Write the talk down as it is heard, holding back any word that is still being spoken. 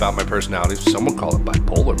about my personality. Some would call it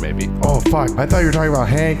bipolar, maybe. Oh, fuck. I thought you were talking about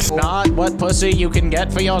Hanks. Not what pussy you can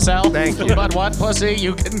get for yourself. Thank you. But what pussy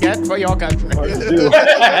you can get for your country.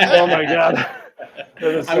 Oh my god.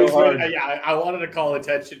 That is so hard. I wanted to call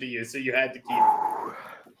attention to you, so you had to keep.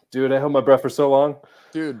 Dude, I held my breath for so long.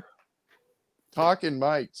 Dude, talking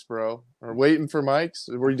mics, bro. Or waiting for mics.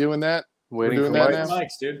 Are we doing that? Waiting We're doing for that mics. now?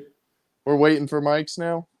 Mics, dude. We're waiting for mics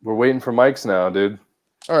now? We're waiting for mics now, dude.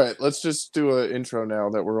 All right, let's just do an intro now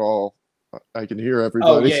that we're all... I can hear Oh,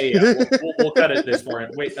 everybody. yeah. We'll cut it this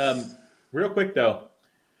morning. Wait, real quick, though.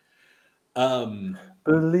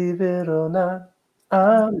 Believe it or not,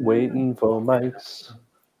 I'm waiting for mics.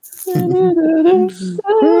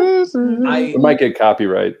 We might get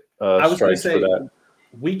copyright I was going to strikes say, for that.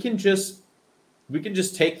 we can just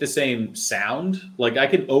take the same sound. Like, I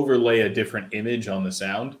can overlay a different image on the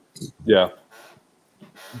sound, Yeah.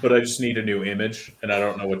 but I just need a new image, and I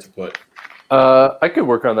don't know what to put. I could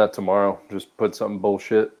work on that tomorrow. Just put something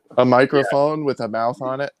bullshit. A microphone with a mouth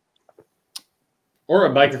on it. Or a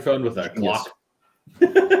microphone with a clock.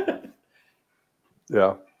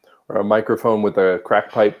 Yeah. Or a microphone with a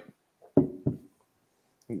crack pipe.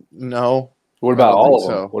 No. What about I don't all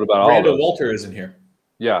think of them? so. What about all of Randall them? Walter isn't here.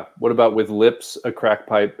 Yeah. What about with lips, a crack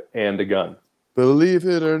pipe, and a gun? Believe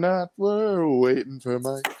it or not, we're waiting for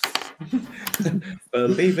mics.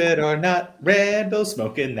 Believe it or not, Randall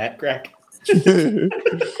smoking that crack.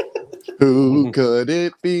 Who could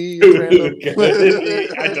it be?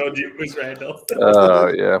 I told you it was Randall. Oh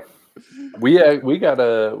yeah. We got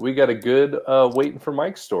a good waiting for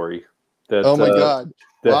Mike story. That, Oh my god.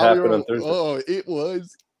 That While we happened were- on Thursday. Oh, it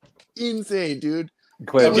was insane, dude.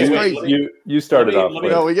 Clint, that was you, crazy. you started Let me- off. let me-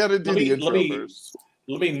 Clint. No, we got to do let me- the intro let me- first.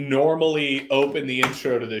 Let me normally open the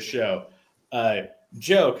intro to this show.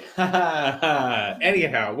 Joke.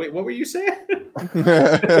 Anyhow, wait, what were you saying?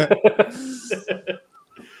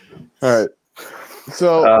 All right.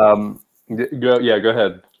 So, Go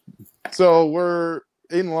ahead. so we're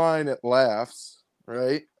in line at Laughs,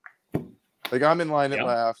 right? Like I'm in line at Yeah.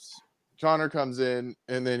 Laughs. Connor comes in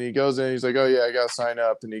and then he goes in. He's like, "Oh yeah, I gotta sign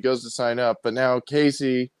up," and he goes to sign up. But now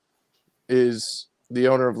Casey is the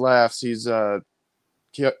owner of Laughs. He's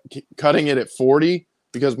cutting it at 40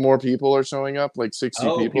 because more people are showing up. Like 60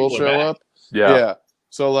 Oh, people people are show back. up. Yeah. Yeah.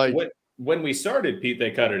 So like, When we started, Pete,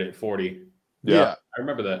 they cut it at 40. yeah. I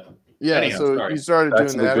remember that. Yeah, Anyhow, so sorry. he started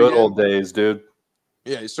That's doing the that good again. old days, dude.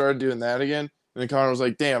 Yeah, he started doing that again. And then Connor was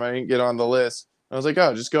like, "Damn, I didn't get on the list." And I was like,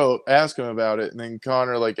 "Oh, just go ask him about it." And then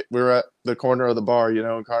Connor, like, we were at the corner of the bar, you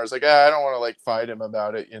know, and Connor's like, "I don't want to like fight him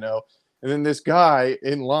about it, you know." And then this guy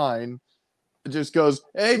in line just goes,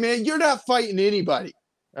 "Hey, man, you're not fighting anybody.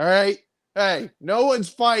 All right? Hey, no one's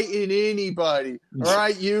fighting anybody. All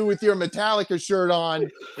right, you with your Metallica shirt on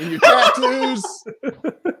and your tattoos."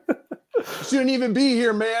 Shouldn't even be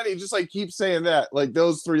here, man. He just like keeps saying that, like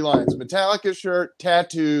those three lines: Metallica shirt,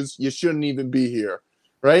 tattoos. You shouldn't even be here,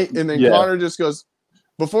 right? And then Yeah. Connor just goes,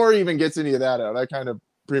 before he even gets any of that out, I kind of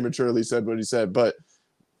prematurely said what he said, but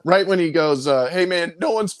right when he goes, "Hey man,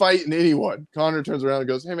 no one's fighting anyone," Connor turns around and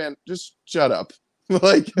goes, "Hey man, just shut up,"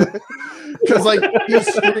 like, because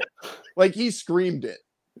he screamed it.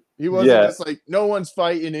 He wasn't just like, "No one's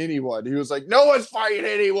fighting anyone." He was like, "No one's fighting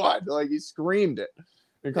anyone." Like he screamed it.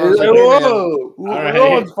 And Connor's like, "Hey, man." Whoa! All No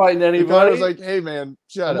right. one's fighting And anybody. Connor's like, "Hey man,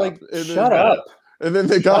 shut I'm up." like, And then- shut up. And then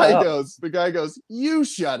the Shut guy up. goes, "You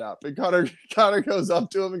shut up." And Connor goes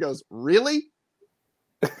up to him and goes, "Really?"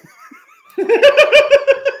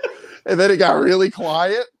 And then it got really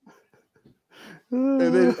quiet. And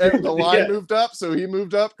then the line Yeah. moved up. So he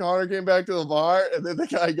moved up. Connor came back to the bar. And then the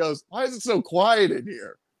guy goes, "Why is it so quiet in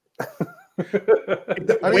here?" I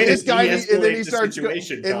mean, Way to this guy, and then de-escalate he the starts,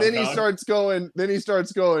 situation, and then he Tom. starts going,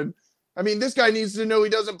 I mean, this guy needs to know he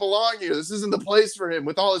doesn't belong here. This isn't the place for him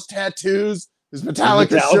with all his tattoos, his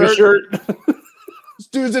Metallica shirt. This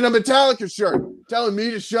dude's in a Metallica shirt telling me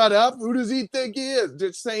to shut up. Who does he think he is?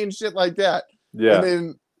 Just saying shit like that. Yeah. And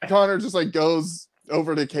then Connor just like goes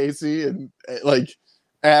over to Casey and like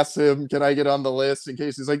asks him, "Can I get on the list?" And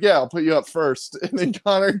Casey's like, "Yeah, I'll put you up first." And then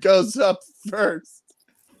Connor goes up first.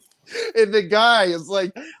 And the guy is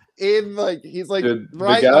like he's like Dude,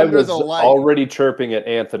 right the guy under was the light. already chirping at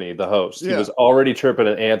Anthony, the host. Yeah. He was already chirping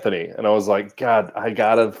at Anthony, and I was like, "God, I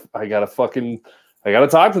gotta talk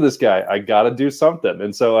to this guy. I gotta do something."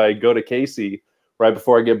 And so I go to Casey right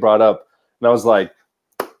before I get brought up, and I was like,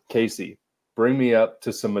 "Casey, bring me up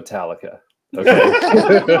to some Metallica."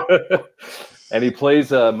 Okay. And he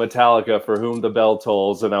plays Metallica, "For Whom the Bell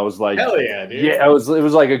Tolls," and I was like, Hell yeah, dude. yeah, it was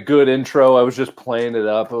like a good intro. I was just playing it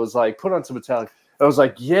up. I was like, put on some Metallica. I was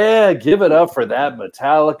like, yeah, give it up for that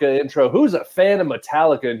Metallica intro. Who's a fan of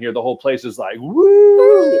Metallica in here? The whole place is like,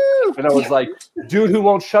 woo! And I was like, dude who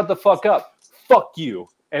won't shut the fuck up. Fuck you.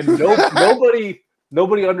 And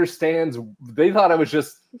nobody understands. They thought I was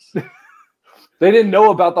just they didn't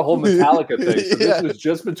know about the whole Metallica thing. So this was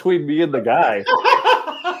just between me and the guy.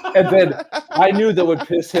 And then I knew that would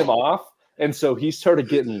piss him off. And so he started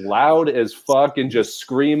getting loud as fuck and just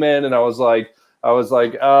screaming. And I was like,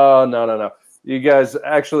 oh, no. You guys,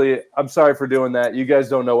 actually, I'm sorry for doing that. You guys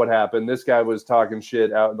don't know what happened. This guy was talking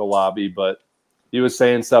shit out in the lobby, but he was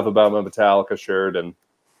saying stuff about my Metallica shirt and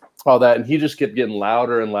all that. And he just kept getting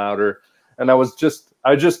louder and louder. And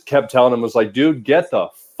I just kept telling him, was like, dude, get the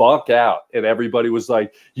fuck out. And everybody was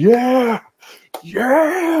like, yeah,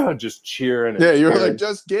 just cheering. Yeah, you were like,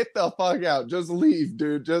 just get the fuck out. Just leave,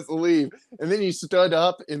 dude. Just leave. And then he stood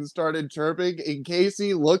up and started chirping. And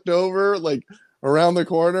Casey looked over, like, around the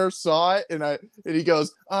corner, saw it, and he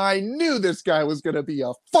goes, I knew this guy was gonna be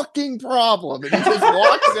a fucking problem. And he just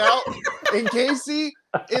walks out. And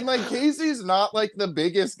Casey's not like the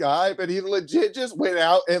biggest guy, but he legit just went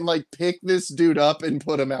out and like picked this dude up and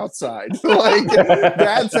put him outside. Like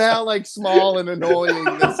that's how like small and annoying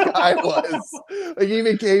this guy was. Like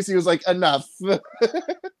even Casey was like, enough.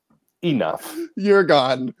 Enough. You're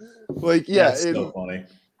gone. Like, yeah. That's so funny.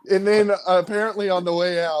 And then apparently on the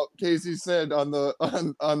way out, Casey said on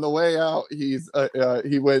the way out, he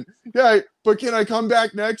went, yeah, but can I come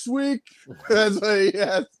back next week? That's what he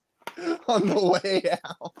asked on the way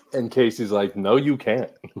out. And Casey's like, no, you can't.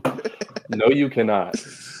 No, you cannot.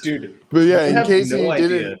 Dude. But yeah, in case no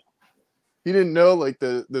he didn't know like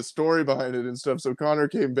the story behind it and stuff. So Connor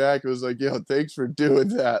came back and was like, yo, thanks for doing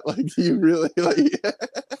that. Like you really like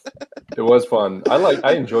It was fun.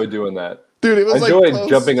 I enjoyed doing that. Dude, it was I enjoyed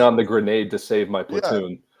jumping on the grenade to save my platoon.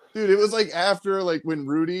 Yeah. Dude, it was like after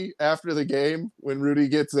the game, when Rudy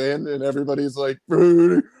gets in and everybody's like,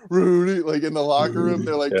 Rudy, like in the locker room,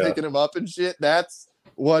 they're like picking him up and shit. That's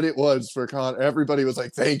what it was for Connor. Everybody was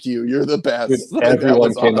like, thank you, you're the best. Dude, like,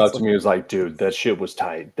 everyone came up to me and was like, dude, that shit was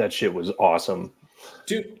tight. That shit was awesome.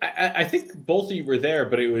 Dude, I think both of you were there,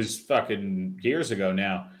 but it was fucking years ago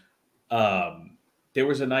now. There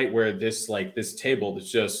was a night where this table that's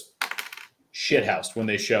just shithoused when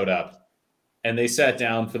they showed up, and they sat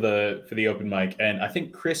down for the open mic, and I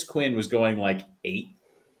think Chris Quinn was going like 8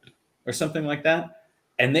 or something like that,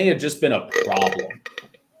 and they had just been a problem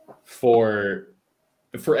for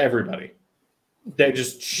everybody. They're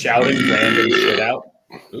just shouting random shit out.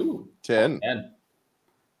 Ooh, 10.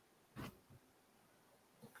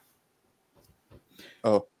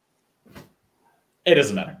 Oh, it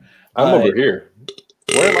doesn't matter. I'm over here.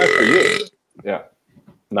 Where am I for you? Yeah,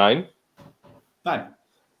 9. 9.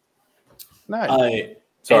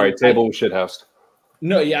 Sorry, table was shithoused.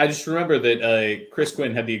 No, yeah, I just remember that Chris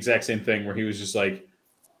Quinn had the exact same thing where he was just like,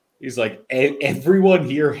 he's like, everyone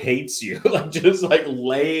here hates you. Like, just like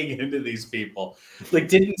laying into these people. Like,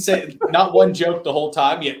 didn't say not one joke the whole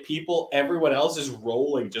time, yet everyone else is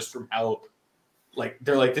rolling just from how, like,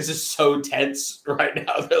 they're like, this is so tense right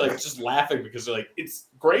now. They're like just laughing because they're like, it's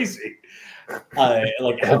crazy.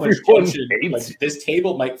 Like, how much tension, like, this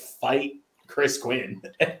table might fight Chris Quinn.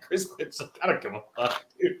 And Chris Quinn's like, I don't give a fuck,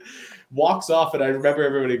 dude. Walks off, and I remember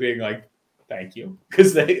everybody being like, thank you.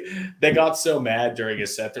 Because they got so mad during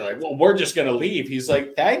his set. They're like, well, we're just going to leave. He's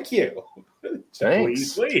like, thank you. Thanks.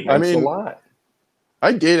 Please leave. I mean, a lot.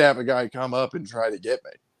 I did have a guy come up and try to get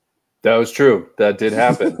me. That was true. That did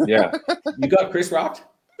happen. Yeah. You got Chris rocked?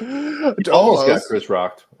 Almost got Chris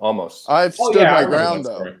rocked. Almost. I've stood my ground,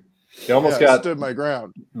 though. He almost stood my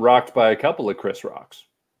ground. Rocked by a couple of Chris Rocks.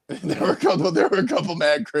 There were a couple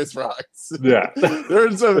mad Chris Rocks. Yeah.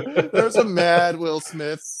 There's some mad Will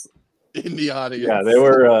Smiths in the audience. Yeah, they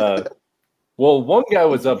were well, one guy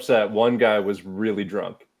was upset, one guy was really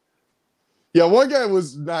drunk. Yeah, one guy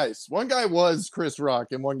was nice. One guy was Chris Rock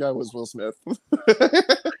and one guy was Will Smith.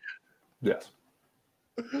 Yes.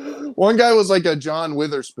 One guy was like a John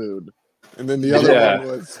Witherspoon. And then the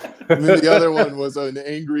other one was an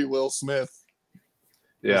angry Will Smith.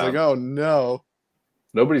 Yeah. I was like, oh no.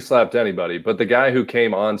 Nobody slapped anybody, but the guy who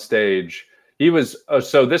came on stage, he was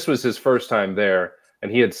so this was his first time there,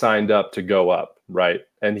 and he had signed up to go up, right?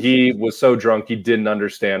 And he was so drunk he didn't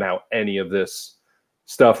understand how any of this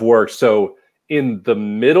stuff works. So in the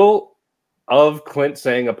middle of Clint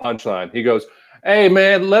saying a punchline, he goes, "Hey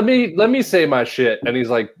man, let me say my shit." And he's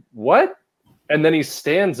like, "What?" And then he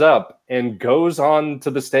stands up and goes on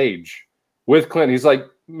to the stage with Clint. He's like,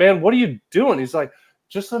 "Man, what are you doing?" He's like,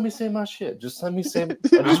 just let me say my shit. Just let me say. I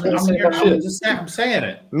just want to say my shit. I'm saying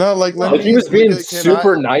it. No, like let Like me. he was being can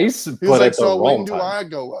super I, nice, He was but like, at the so when wrong do time. I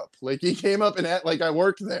go up? Like he came up and like I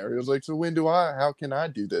worked there. He was like, so when do I? How can I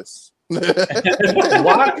do this?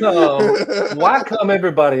 Why come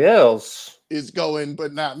everybody else is going,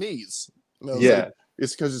 but not me's? And I was Yeah. like,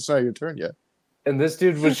 it's because it's not your turn yet. And this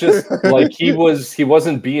dude was just like he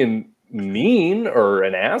wasn't being mean or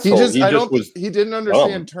an asshole. He Was he didn't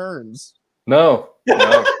understand turns. no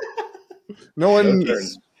No one.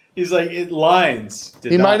 He's like it lines.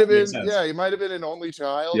 He might have been, he might have been an only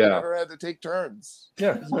child. Yeah. He never had to take turns.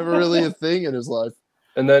 Yeah. It's never really a thing in his life.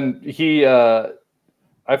 And then he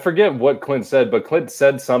I forget what Clint said, but Clint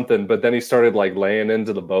said something, but then he started like laying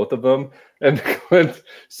into the both of them. And Clint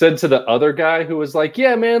said to the other guy who was like,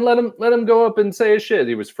 yeah, man, let him go up and say his shit.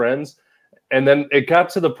 He was friends. And then it got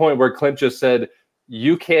to the point where Clint just said,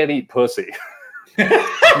 you can't eat pussy.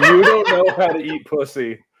 You don't know how to eat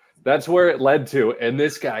pussy. That's where it led to. And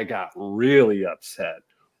this guy got really upset.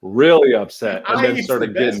 And then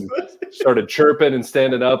started chirping and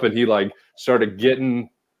standing up. And he like started getting,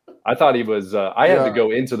 I thought he was, I had to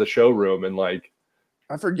go into the showroom and like.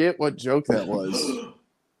 I forget what joke that was.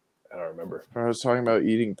 I don't remember. I was talking about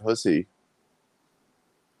eating pussy.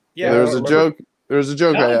 Yeah. There was a joke. There was a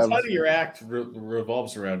joke I have. How do your act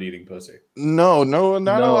revolves around eating pussy? No,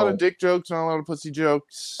 not a lot of dick jokes, not a lot of pussy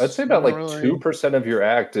jokes. I'd say about 2% of your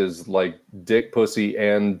act is like dick, pussy,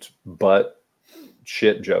 and butt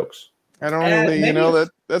shit jokes. I don't really,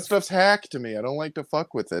 that stuff's hack to me. I don't like to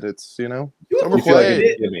fuck with it. It's, You overplayed. Like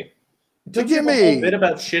it's a gimme. Don't you have a whole bit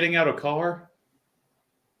about shitting out a car?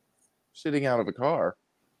 Shitting out of a car?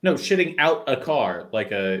 No, shitting out a car,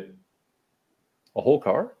 like a whole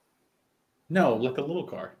car. No, like a little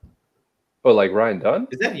car. Oh, like Ryan Dunn?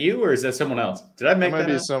 Is that you or is that someone else? Did I make that? Might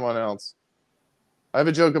be someone else. I have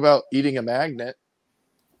a joke about eating a magnet.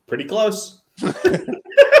 Pretty close.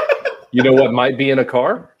 You know what might be in a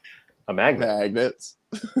car? A magnet. Magnets.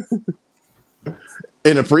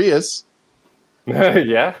 In a Prius.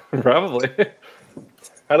 Yeah, probably.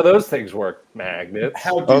 How do those things work? Magnets.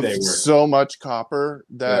 How do they work? So much copper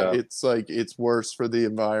that it's worse for the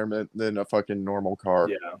environment than a fucking normal car.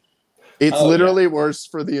 Yeah. It's literally worse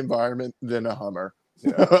for the environment than a Hummer.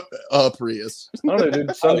 Yeah. A Prius. I don't know,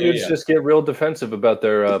 dude. Some dudes just get real defensive about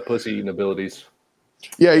their pussy eating abilities.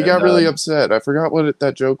 Yeah, he got really upset. I forgot what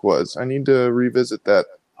that joke was. I need to revisit that.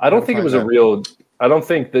 I don't think it was I don't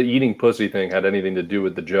think the eating pussy thing had anything to do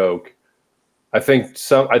with the joke. I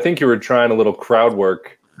think you were trying a little crowd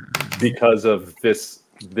work because of this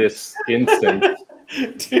instant.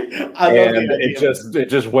 Dude, it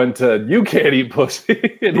just went to you can't eat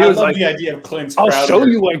pussy. And he I was love like, the idea of Clint's I'll crowd show work.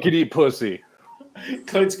 you I can eat pussy.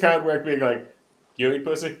 Clint's crowd work being like, you eat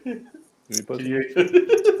pussy?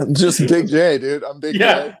 Just Big J, dude. I'm Big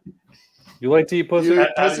J. You like to eat pussy?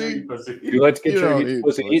 You like to get your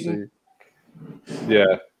pussy eaten? Yeah.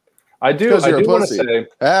 I do want to say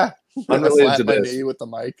unrelated to this with the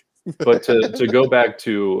mic. but to go back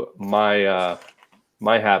to my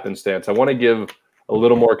my happenstance, I want to give a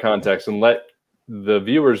little more context and let the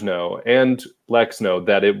viewers know and Lex know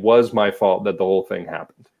that it was my fault that the whole thing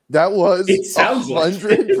happened. That was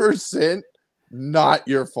 100% not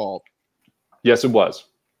your fault. Yes, it was.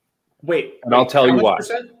 Wait, and I'll tell you why.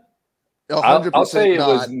 100% I'll say it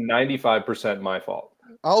was 95% my fault.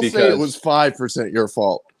 I'll say it was 5% your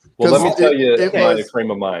fault. Well, let me tell you my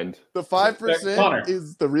frame of mind. The 5%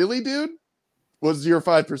 is the really dude was your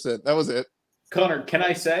 5%. That was it. Connor, can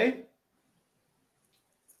I say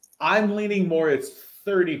I'm leaning more it's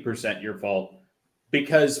 30% your fault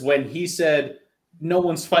because when he said no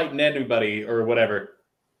one's fighting anybody or whatever,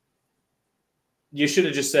 you should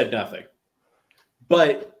have just said nothing.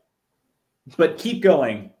 But keep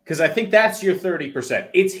going because I think that's your 30%.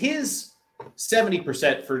 It's his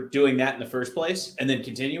 70% for doing that in the first place and then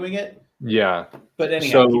continuing it. Yeah. But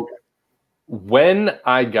anyhow. So when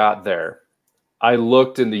I got there, I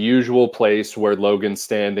looked in the usual place where Logan's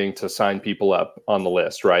standing to sign people up on the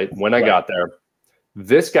list, right? When I got there,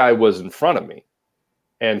 this guy was in front of me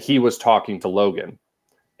and he was talking to Logan.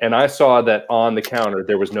 And I saw that on the counter,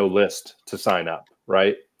 there was no list to sign up,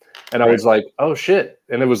 right? And I was like, oh shit.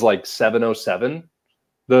 And it was like 7:07.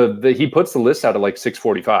 He puts the list out at like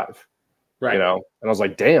 6:45. Right. You know, and I was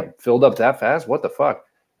like, damn, filled up that fast? What the fuck?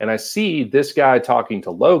 And I see this guy talking to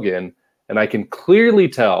Logan, and I can clearly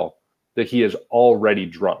tell that he is already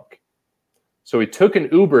drunk. So he took an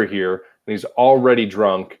Uber here, and he's already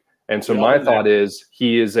drunk. And so my thought is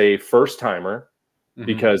he is a first timer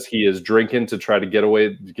because he is drinking to try to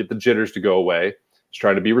get the jitters to go away. He's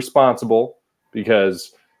trying to be responsible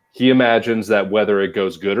because he imagines that whether it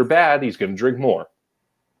goes good or bad, he's going to drink more.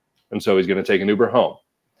 And so he's going to take an Uber home.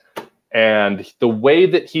 And the way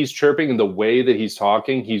that he's chirping and the way that he's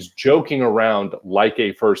talking, he's joking around like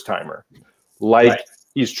a first timer. Like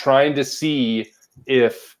he's trying to see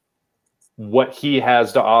if what he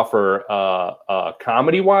has to offer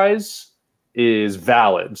comedy wise is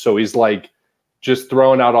valid. So he's like just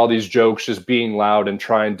throwing out all these jokes, just being loud and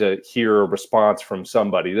trying to hear a response from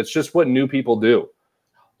somebody. That's just what new people do.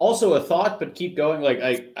 Also a thought, but keep going. Like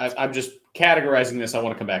I'm just categorizing this. I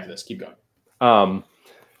want to come back to this. Keep going.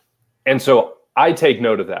 And so I take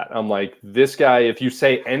note of that. I'm like, this guy, if you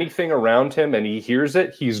say anything around him and he hears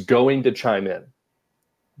it, he's going to chime in.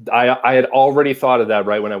 I had already thought of that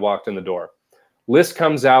right when I walked in the door. List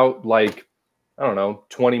comes out like, I don't know,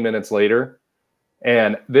 20 minutes later.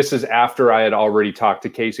 And this is after I had already talked to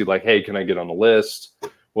Casey, like, hey, can I get on the list?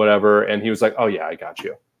 Whatever. And he was like, oh, yeah, I got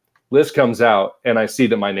you. List comes out and I see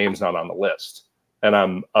that my name's not on the list. And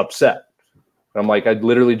I'm upset. I'm like, I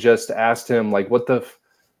literally just asked him, like, what the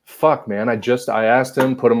fuck, man? I asked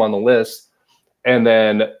him, put him on the list. And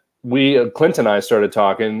then Clint and I started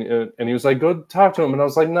talking and he was like, go talk to him. And I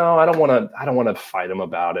was like, no, I don't want to fight him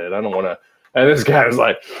about it. I don't want to. And this guy was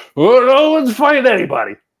like, well, no one's fighting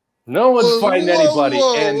anybody. No one's fighting anybody.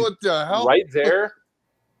 And what the hell? Right there,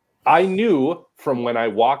 I knew from when I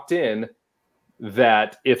walked in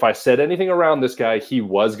that if I said anything around this guy, he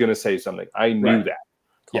was going to say something. I knew that.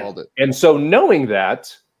 Called it. And so knowing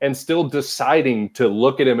that and still deciding to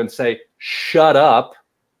look at him and say, shut up,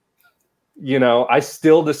 you know, I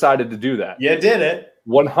still decided to do that. You did it.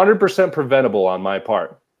 100% preventable on my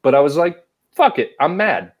part. But I was like, fuck it. I'm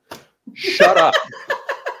mad. Shut up.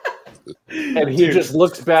 And he just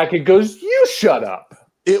looks back and goes, you shut up.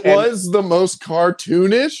 It was the most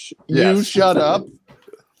cartoonish. Yes. You shut up.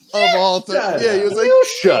 Of all time. Yeah, he was like, you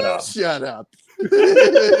shut up. Shut up.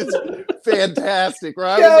 It's fantastic,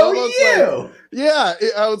 right? I was almost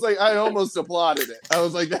like, I was like, I almost applauded it. I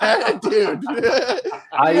was like, dude,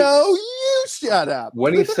 no, you shut up.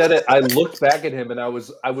 When he said it, I looked back at him and I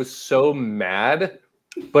was so mad,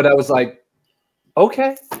 but I was like,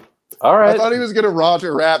 okay, all right. I thought he was gonna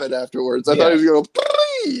Roger Rabbit afterwards. I thought he was gonna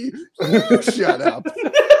you shut up.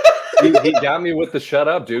 He got me with the shut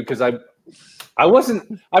up, dude, because I've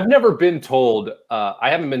never been told, I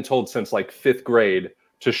haven't been told since like 5th grade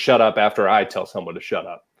to shut up after I tell someone to shut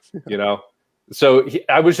up, you know? So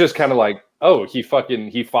I was just kind of like, oh, he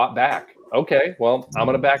fought back. Okay, well, I'm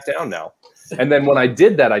going to back down now. And then when I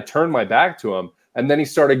did that, I turned my back to him and then he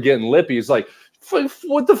started getting lippy. He's like,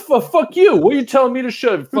 what the fuck you? What are you telling me to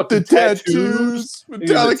shut? Fucking the tattoos,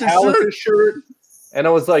 Metallica shirt. And I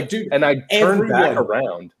was like, dude, and I turned back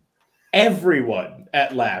around. Everyone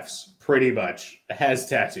at Laughs pretty much has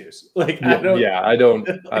tattoos. Like I don't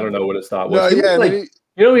know what his thought was.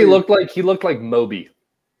 No, he looked like he looked like Moby.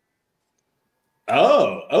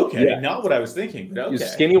 Oh, okay. Yeah. Not what I was thinking. But okay. He's a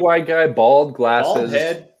skinny white guy, bald, glasses, bald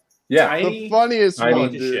head, tiny. The funniest tiny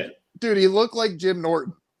one, dude. He looked like Jim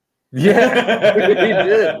Norton. Yeah, he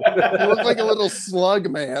did. He looked like a little slug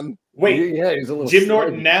man. Wait, yeah, he's a little Jim slug.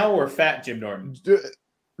 Norton now or fat Jim Norton?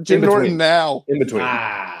 Jim Norton now. In between.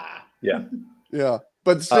 Yeah.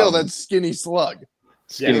 But still, that's skinny slug.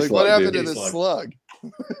 Skinny slug, what happened to this slug?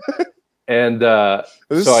 And does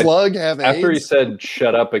this slug have after AIDS? He said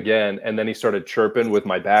shut up again, and then he started chirping with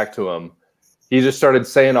my back to him. He just started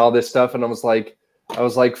saying all this stuff, and I was like,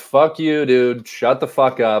 fuck you, dude. Shut the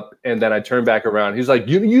fuck up. And then I turned back around. He's like,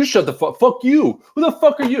 you shut the fuck you. Who the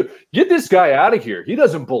fuck are you? Get this guy out of here. He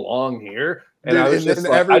doesn't belong here. And dude, I was just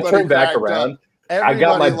like, I turned back around. I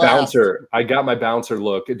got my bouncer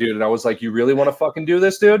look, dude. And I was like, you really want to fucking do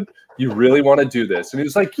this, dude? You really want to do this? And he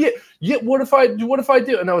was like, yeah. What if I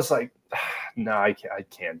do? And I was like, no, I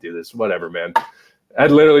can't do this. Whatever, man. I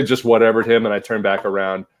literally just whatevered him and I turned back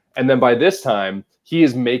around. And then by this time, he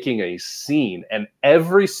is making a scene, and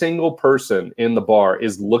every single person in the bar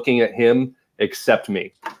is looking at him except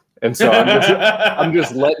me. And so I'm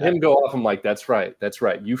just letting him go off. I'm like, that's right.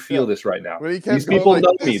 You feel this right now. These people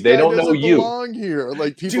know me. They don't know you. Belong here.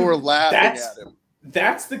 Like people are laughing at him.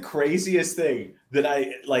 That's the craziest thing that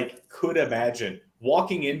I could imagine.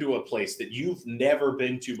 Walking into a place that you've never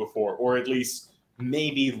been to before, or at least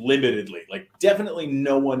maybe limitedly, like definitely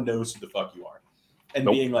no one knows who the fuck you are, and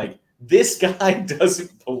being like, this guy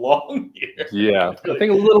doesn't belong here. Yeah, I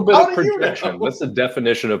think a little bit of projection. That's the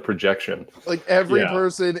definition of projection. Like every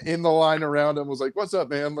person in the line around him was like, "What's up,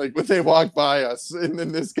 man?" Like when they walked by us, and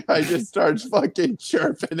then this guy just starts fucking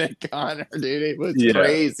chirping at Connor, dude. It was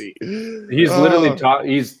crazy. He's literally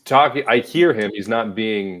he's talking. I hear him. He's not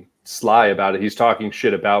being sly about it. He's talking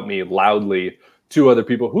shit about me loudly to other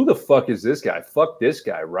people. Who the fuck is this guy? Fuck this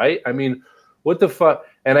guy, right? I mean, what the fuck?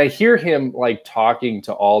 And I hear him like talking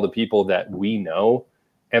to all the people that we know.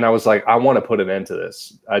 And I was like, I want to put an end to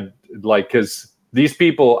this. Because these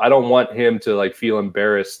people, I don't want him to like feel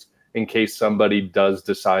embarrassed in case somebody does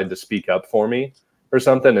decide to speak up for me or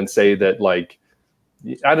something and say that like,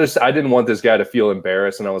 I didn't want this guy to feel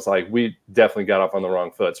embarrassed. And I was like, we definitely got off on the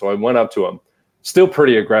wrong foot. So I went up to him, still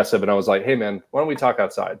pretty aggressive. And I was like, hey man, why don't we talk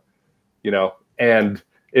outside? You know? And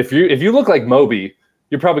if you look like Moby,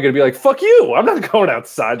 you're probably going to be like, fuck you. I'm not going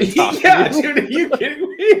outside to talk Yeah, to you. dude, are you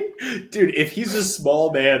kidding me? Dude, if he's a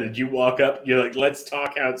small man and you walk up, you're like, let's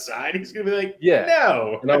talk outside. He's going to be like, Yeah.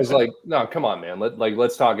 no. And I was like, no, come on, man.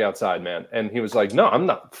 Let's talk outside, man. And he was like, no, I'm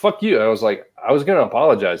not. Fuck you. And I was like, I was going to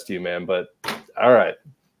apologize to you, man, but all right,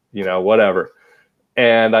 you know, whatever.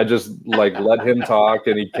 And I just like let him talk,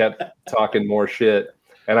 and he kept talking more shit.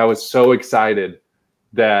 And I was so excited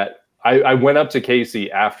that I went up to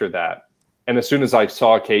Casey after that. And as soon as I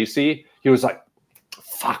saw Casey, he was like,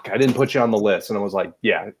 fuck, I didn't put you on the list. And I was like,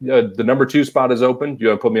 yeah, the number 2 spot is open. You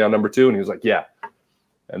want to put me on number 2? And he was like, yeah.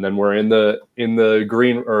 And then we're in the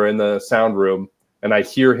green or in the sound room, and I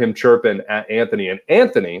hear him chirping at Anthony. And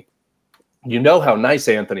Anthony, you know how nice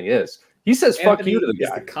Anthony is. He says, fuck Anthony you to the is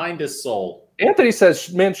guy. the kindest soul. Anthony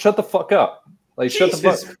says, man, shut the fuck up. Like, shut the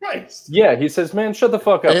fuck. Jesus Christ. Yeah, he says, man, shut the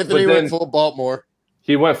fuck up. Anthony But went then full Baltimore.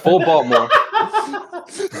 he went full Baltimore.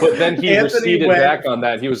 But then he Anthony receded went- back on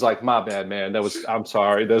that. He was like, my bad, man. I'm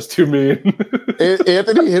sorry. That's too mean.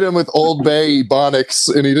 Anthony hit him with Old Bay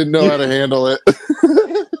Ebonics, and he didn't know how to handle it.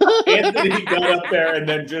 Anthony got up there, and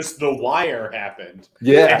then just the wire happened.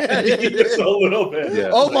 Yeah. Just a little bit. Yeah.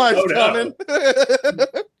 Omar's Like, oh, no. coming.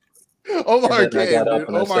 Omar And then I came, got up dude.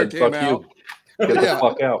 and I Omar said, came fuck out. you. Get the Yeah.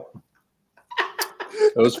 fuck out.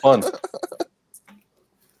 It was fun. It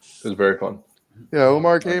was very fun. Yeah,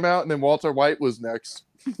 Omar came out, and then Walter White was next.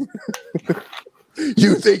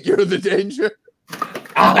 You think you're the danger?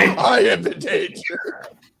 I am the danger.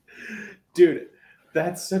 Dude,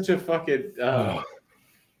 that's such a fucking.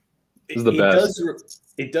 This is the best.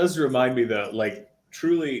 It does remind me though, like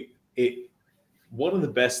truly, one of the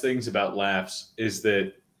best things about Laughs is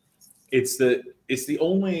that it's the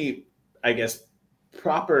only, I guess,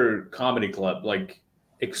 proper comedy club, like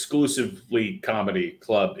exclusively comedy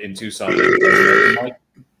club in Tucson. Like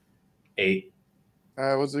 8.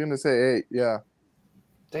 I was gonna say 8. Yeah.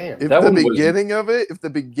 Damn. If That the one was, beginning of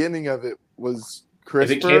it was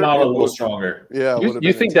crisper, If it came out a little would- stronger. Yeah. it you would've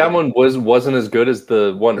you been think that insane. one wasn't as good as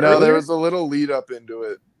the one No, earlier? there was a little lead up into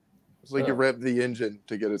it. It's like you Oh. revved the engine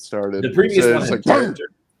to get it started. The previous So one it's had like, boom. character.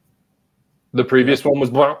 The previous one was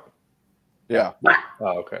blah. Yeah.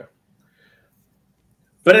 Oh, okay.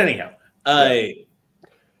 But anyhow, And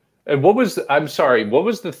I'm sorry, what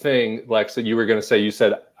was the thing, Lex, that you were gonna say? You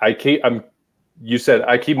said I keep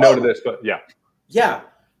note of this, but yeah. yeah,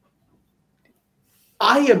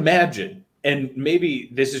 I imagine, and maybe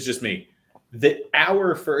this is just me, that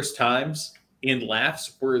our first times in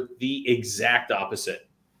Laughs were the exact opposite.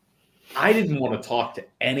 I didn't want to talk to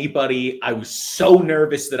anybody. I was so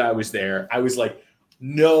nervous that I was there. I was like,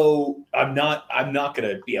 no, I'm not going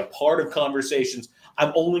to be a part of conversations.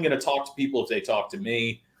 I'm only going to talk to people if they talk to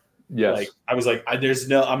me. Yes. Like, I was like,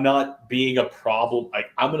 I'm not being a problem. Like,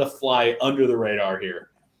 I'm going to fly under the radar here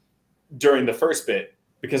during the first bit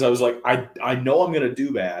because I was like, I know I'm going to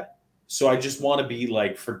do bad. So I just want to be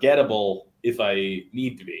like forgettable if I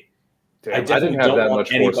need to be. Damn, I I definitely didn't have don't that want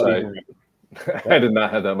much anybody foresight. to remember. I did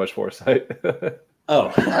not have that much foresight.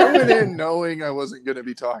 Oh, I went in knowing I wasn't going to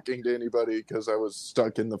be talking to anybody because I was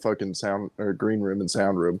stuck in the fucking sound or green room and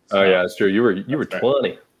sound room. Oh yeah, it's true. You were That's right. 20.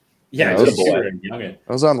 yeah, Yeah, just boy. you were a youngin'.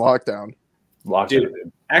 I was on lockdown. Locked Dude. in,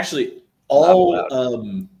 dude. Actually, Not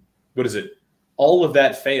all what is it? All of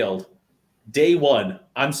that failed. Day one,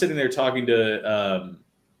 I'm sitting there talking to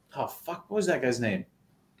what was that guy's name?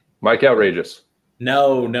 Mike Outrageous.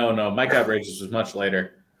 No. Mike Outrageous was much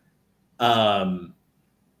later.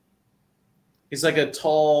 He's like a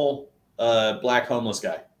tall black homeless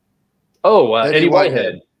guy. Oh, Eddie Eddie Whitehead.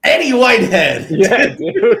 Whitehead. Eddie Whitehead. Yeah,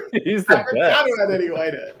 dude. He's the I forgot best. about Eddie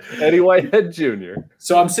Whitehead. Eddie Whitehead Jr.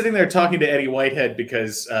 So I'm sitting there talking to Eddie Whitehead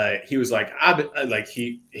because he was like,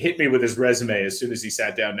 he hit me with his resume as soon as he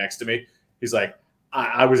sat down next to me. He's like,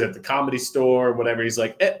 I was at the Comedy Store, whatever. He's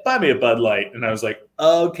like, buy me a Bud Light. And I was like,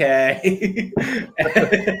 okay.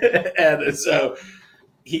 And so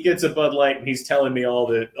he gets a Bud Light and he's telling me all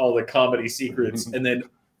the comedy secrets. And then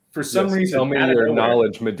for some Yes, reason, tell me out of your nowhere-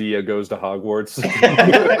 knowledge. Medea goes to Hogwarts.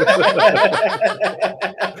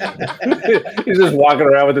 He's just walking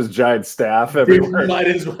around with his giant staff Dude, everywhere. might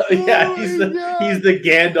as well. Yeah, Oh he's my the God. he's the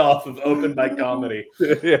Gandalf of open mic comedy.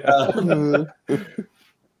 Yeah.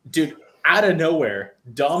 Dude, out of nowhere,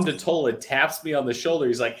 Dom DeTola taps me on the shoulder.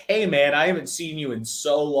 He's like, "Hey, man, I haven't seen you in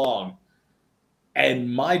so long."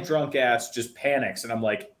 And my drunk ass just panics. And I'm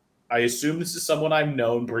like, I assume this is someone I've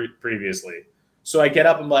known previously. So I get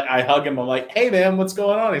up and I hug him. I'm like, "Hey, man, what's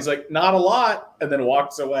going on?" He's like, "Not a lot." And then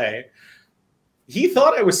walks away. He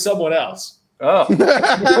thought I was someone else. Oh.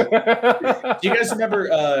 Do you guys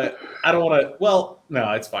remember? I don't want to. Well,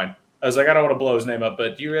 no, it's fine. I was like, I don't want to blow his name up,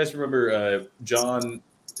 but do you guys remember John?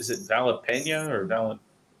 Is it Valapena or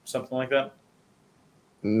something like that?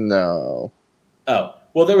 No. Oh,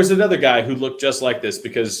 well, there was another guy who looked just like this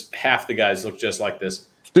because half the guys look just like this.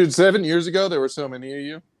 Dude, 7 years ago, there were so many of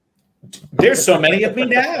you. There's so many of me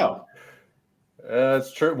now.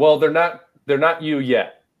 That's true. Well, they're not you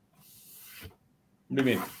yet. What do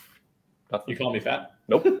you mean? You call me fat?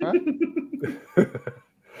 Nope.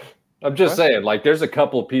 I'm just saying, like, there's a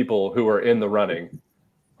couple people who are in the running.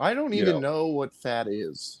 I don't even know what fat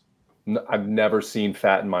is. I've never seen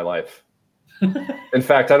fat in my life. In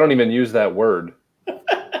fact, I don't even use that word.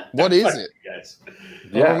 What is it? Guys.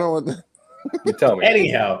 I don't know what. You tell me.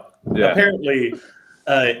 Anyhow, apparently,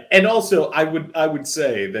 and also I would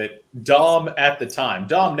say that Dom at the time,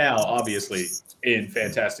 Dom now obviously in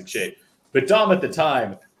fantastic shape, but Dom at the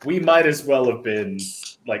time, we might as well have been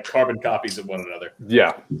like carbon copies of one another.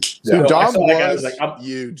 Yeah. So Dom was like,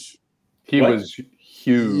 huge. He was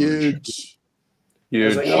huge. I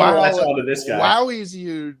was like, latch onto this guy. Wow, he's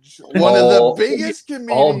huge. One of the biggest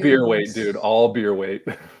comedians. All beer weight, dude. All beer weight.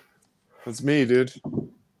 That's me, dude.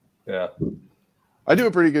 Yeah. I do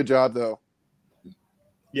a pretty good job, though.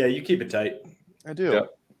 Yeah, you keep it tight. I do. Yeah.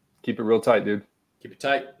 Keep it real tight, dude. Keep it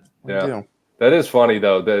tight. Yeah. That is funny,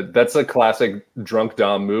 though. That's a classic drunk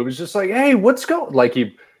Dom move. It's just like, hey, what's going? Like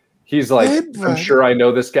he's like, hey, I'm sure I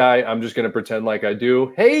know this guy. I'm just gonna pretend like I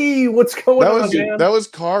do. Hey, what's going on? That was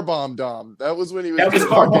Car Bomb Dom. That was when he was. That was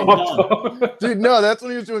Car Bomb Dom. Dude, no, that's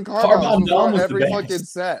when he was doing Car Bomb Dom every fucking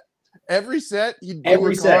set. Every set he'd do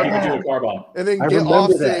a car bomb, and then get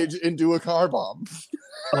off stage and do a car bomb.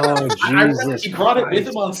 Oh Jesus! He brought it with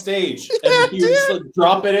him on stage, and he would just like,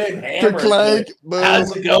 drop it in, hammer it.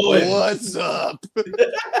 How's it going? What's up?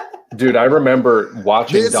 Dude, I remember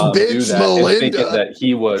watching Dom do that and thinking that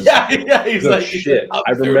he was he's like shit.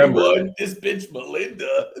 I remember this bitch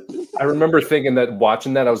Melinda. I remember thinking that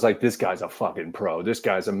watching that, I was like, this guy's a fucking pro. This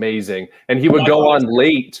guy's amazing. And he would go on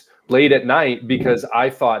late at night because I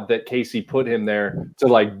thought that Casey put him there to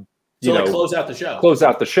close out the show. Close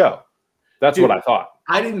out the show. That's what I thought.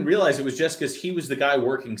 I didn't realize it was just because he was the guy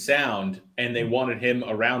working sound and they wanted him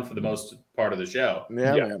around for the most part of the show.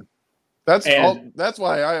 Yeah. Man. That's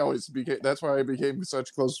why I became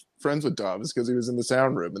such close friends with Dom, is because he was in the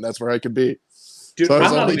sound room and that's where I could be. Dude, so I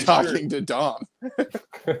was only talking to Dom.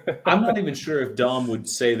 I'm not even sure if Dom would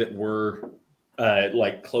say that we're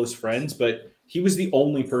like close friends, but he was the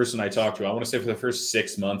only person I talked to, I want to say, for the first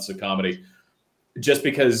 6 months of comedy, just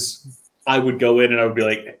because I would go in and I would be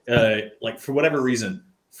like for whatever reason,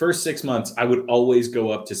 first 6 months, I would always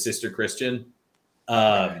go up to Sister Christian.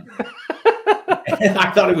 And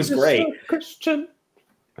I thought it was great. Christian.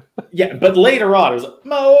 Yeah, but later on, it was like,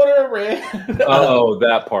 motor. Oh,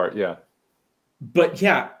 that part, yeah. But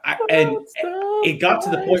yeah, and it got to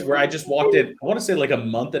the point where I just walked in, I want to say like a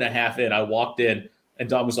month and a half in, I walked in and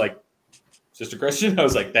Dom was like, Sister Christian? I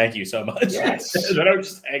was like, thank you so much. Yes. And then I would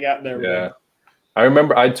just hang out in there. Yeah. I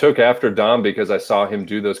remember I took after Dom because I saw him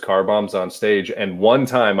do those car bombs on stage. And one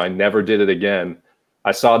time I never did it again.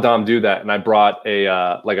 I saw Dom do that and I brought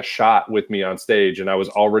a shot with me on stage and I was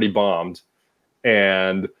already bombed.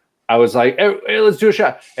 And I was like, hey, let's do a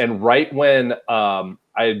shot. And right when I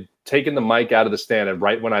had taken the mic out of the stand and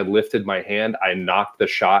right when I lifted my hand, I knocked the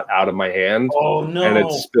shot out of my hand. Oh no. And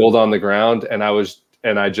it spilled on the ground. And I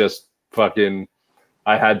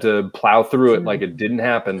had to plow through it like it didn't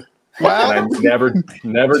happen. Wow. And I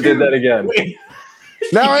never did that again.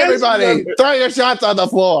 Now everybody, throw your shots on the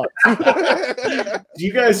floor. Do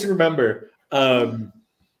you guys remember?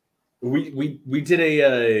 We did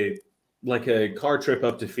a car trip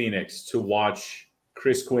up to Phoenix to watch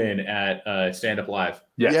Chris Quinn at Stand Up Live.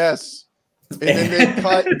 Yes. And then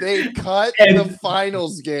they cut the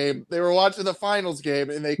finals game. They were watching the finals game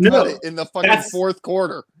and they cut it in the fucking fourth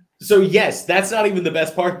quarter. So yes, that's not even the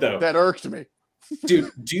best part though. That irked me.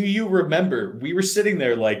 Dude, do you remember we were sitting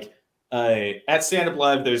there like at Stand Up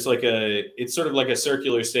Live, there's like it's sort of like a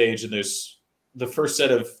circular stage and there's the first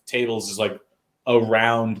set of tables is like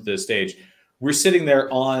around the stage. We're sitting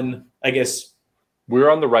there on, I guess.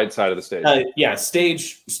 We're on the right side of the stage. Yeah,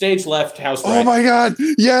 stage left, house right. Oh my God.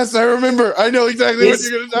 Yes, I remember. I know exactly what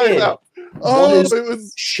you're going to talk about. Oh, it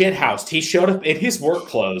was shit housed. He showed up in his work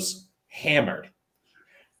clothes, hammered.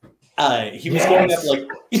 he was going up like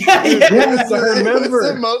Yes, I remember. It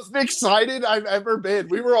was the most excited I've ever been.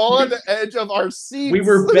 We were all on the edge of our seats. we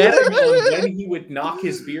were betting on when he would knock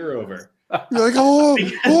his beer over. You're like, oh,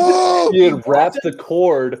 He had wrapped the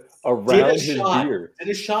cord around Did his a beer.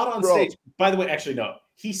 shot on Bro. stage. By the way, actually, no.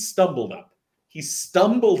 He stumbled up. He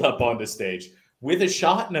stumbled up onto stage with a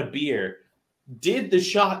shot and a beer, did the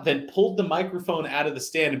shot, then pulled the microphone out of the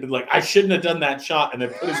stand and been like, I shouldn't have done that shot, and then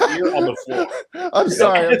put his beer on the floor. I'm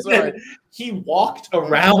sorry. And then he walked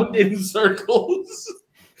around in circles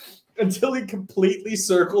until he completely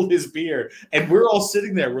circled his beer. And we're all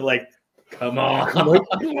sitting there. We're like, come on. Come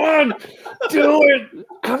on, do it.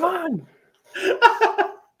 Come on.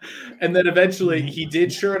 And then eventually he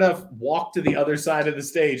did, sure enough, walk to the other side of the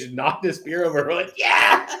stage and knocked his beer over. We're like,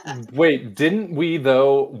 yeah. Wait, didn't we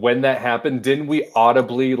though, when that happened, didn't we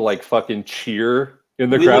audibly like fucking cheer in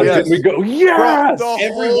the crowd? Yes. Didn't we go, yes? Bro,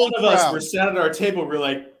 Every one of us crowd. were sat at our table. We're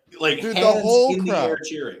like Dude, hands the whole in the crowd. air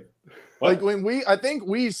cheering. Like I think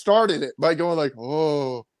we started it by going like,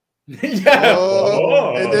 oh, Yeah.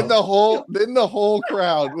 oh. And then the whole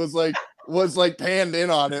crowd was like panned in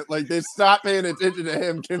on it. Like they stopped paying attention to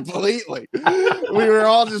him completely. We were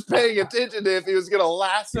all just paying attention to if he was gonna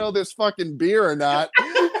lasso this fucking beer or not.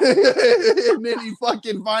 And then he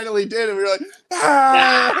fucking finally did it. We were like,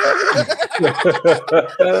 ah!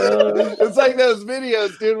 It's like those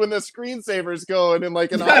videos, dude, when the screensavers go in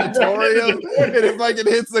like an auditorium and it fucking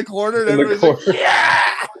hits the corner and everybody's like,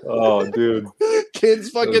 yeah! Oh, dude. Kids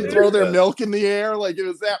fucking throw their milk in the air like it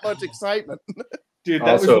was that much excitement. Dude, that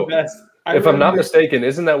Also, was the best. If I'm not mistaken,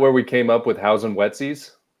 isn't that where we came up with Hausen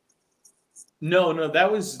Wetsies? No,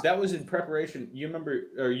 that was in preparation. You remember,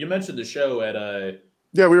 or you mentioned the show at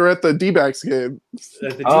Yeah, we were at the D-backs game.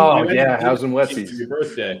 at the Oh, we went yeah, to Hausen for Wetsies. your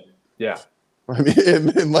birthday. Yeah. I mean,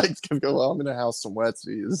 and Mike's gonna go, well, I'm gonna have some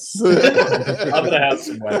Wetsies. I'm gonna have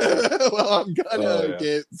some Wetsies. Well, I'm gonna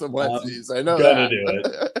get some Wetsies. I know Gonna that. do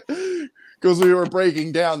it. Because we were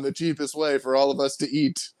breaking down the cheapest way for all of us to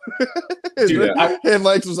eat. Dude, and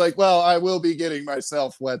Mike's was like, well, I will be getting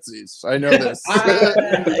myself Wetsies. I know this.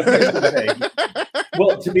 Here's the thing.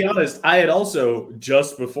 Well, to be honest, I had also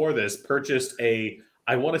just before this purchased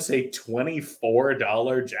I want to say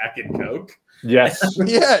 $24 Jack and Coke. Yes.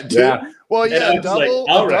 Yeah, dude. Yeah. Well, And I yeah, was like, double.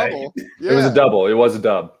 all a right. double. It was a Yeah. double. It was a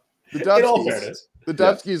dub. The In all Dubskis. fairness, The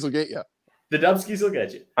Dubskis will get you. the Dubskis will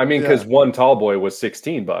get you. I mean, Yeah. because one tall boy was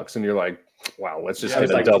 $16, and you're like, wow, let's just Yeah, get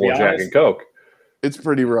like, a to double be Jack honest- and Coke. It's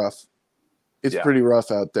pretty rough. It's Yeah. pretty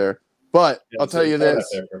rough out there. But Yeah, I'll tell you it's hard out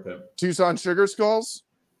this. there for him. Tucson Sugar Skulls,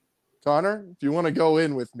 Connor, if you want to go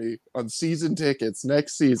in with me on season tickets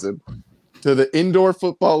next season to the Indoor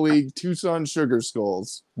Football League Tucson Sugar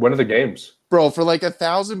Skulls, When are the games? bro, for like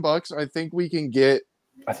 $1,000, I think we can get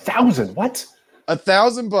 1,000. What?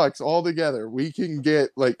 $1,000 all together. We can get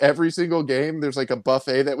like every single game. There's like a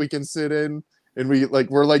buffet that we can sit in, and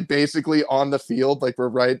we're like basically on the field, like we're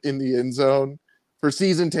right in the end zone for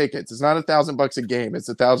season tickets. It's not $1,000 a game. It's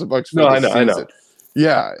 $1,000 for No, the I know, I season. know.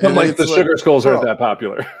 Yeah, But and like it's the Sugar Skulls aren't bro, that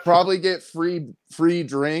popular. probably get free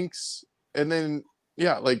drinks, and then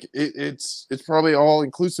yeah, like it's probably all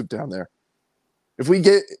inclusive down there. If we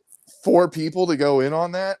get 4 people to go in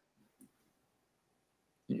on that,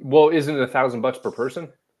 Well, isn't it $1,000 per person?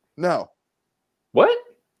 no, What?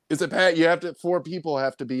 it's a you have to 4 people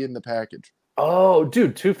have to be in the package. Oh,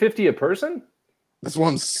 dude, $250 a person? That's what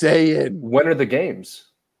I'm saying. When are the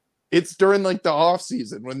games? It's during like the off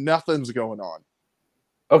season when nothing's going on.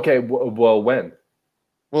 Okay, well, when?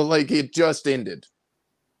 Well, like it just ended.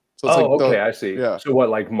 So Oh, like okay, I see. yeah. So what,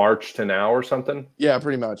 like March to now or something? Yeah,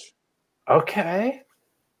 pretty much. Okay.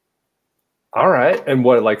 All right. And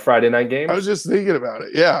what, like Friday night games? I was just thinking about it.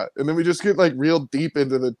 Yeah, and then we just get like real deep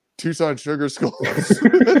into the Tucson Sugar Skulls.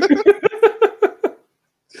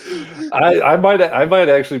 I might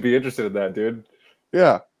actually be interested in that, dude.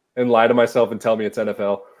 Yeah, And lie to myself and tell me it's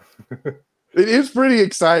NFL. it is pretty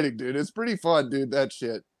exciting, dude. It's pretty fun, dude. That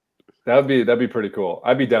shit. That'd be pretty cool.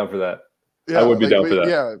 I'd be down for that. Yeah, I would be down for that.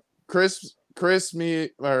 Yeah, Chris, me,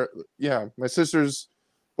 or yeah, my sister's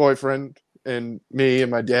boyfriend and me and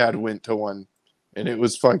my dad went to one, and it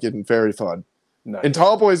was fucking very fun. Nice. And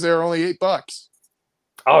Tall Boys there are only $8.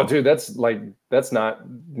 Oh, dude, that's not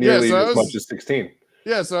nearly so I as was- much as 16.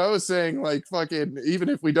 Yeah, so I was saying like fucking even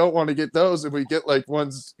if we don't want to get those and we get like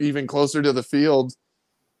ones even closer to the field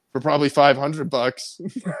for probably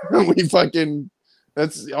 $500, we fucking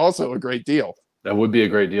that's also a great deal. That would be a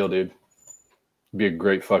great deal, dude. Be a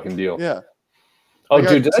great fucking deal. Yeah. Oh, I got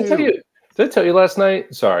dude, did I tell 2. you? Did I tell you last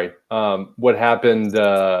night? Sorry. What happened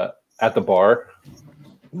at the bar?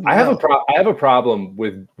 I have a problem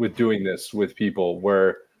with doing this with people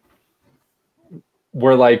where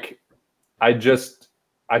like I just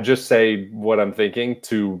say what I'm thinking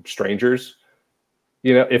to strangers,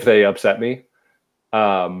 if they upset me.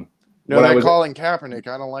 No, when that I was Colin Kaepernick,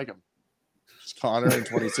 I don't like him. Just Connor in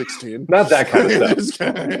 2016. not that kind of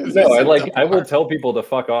stuff. No, I will tell people to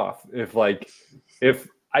fuck off if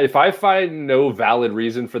I find no valid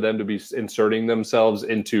reason for them to be inserting themselves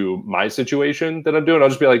into my situation that I'm doing, I'll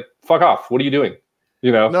just be like, fuck off. What are you doing?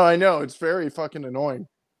 No, I know. It's very fucking annoying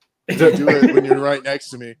to do it when you're right next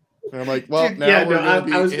to me. And I'm like, well, Dude, now we're going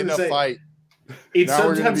to be in a fight. It Now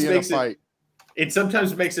we're going to sometimes be in a makes fight. it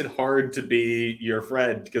sometimes makes it hard to be your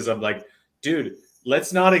friend because I'm like, dude,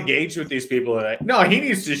 let's not engage with these people. And no, he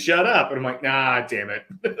needs to shut up. And I'm like, nah, damn it.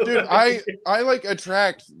 Dude, I like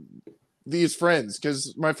attract these friends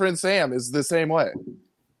because my friend Sam is the same way.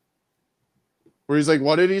 Where he's like,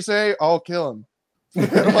 what did he say? I'll kill him.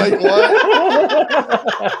 I'm like, what?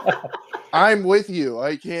 I'm with you.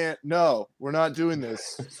 I can't. No, we're not doing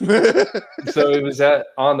this. So it was at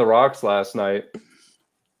On the Rocks last night.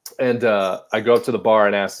 And I go up to the bar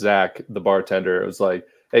and ask Zach, the bartender. It was like,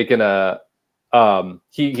 hey, can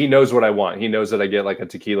he knows what I want. He knows that I get like a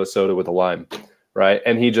tequila soda with a lime, right?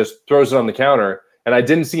 And he just throws it on the counter. And I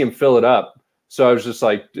didn't see him fill it up. So I was just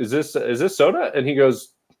like, is this soda? And he goes,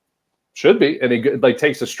 should be. And he like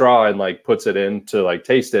takes a straw and like puts it in to like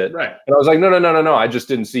taste it. Right. And I was like, no. I just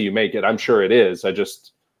didn't see you make it. I'm sure it is. I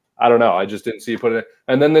don't know. I just didn't see you put it in.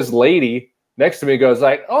 And then this lady next to me goes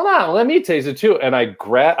like, oh no, let me taste it too. And I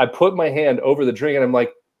put my hand over the drink and I'm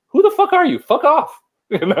like, who the fuck are you? Fuck off.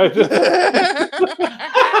 And I just and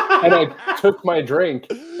I took my drink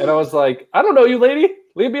and I was like, I don't know you, lady.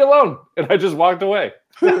 Leave me alone. And I just walked away.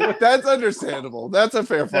 That's understandable. That's a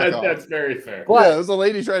fair fuck off. That's very fair. Well, yeah, it was a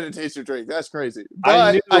lady trying to taste your drink. That's crazy.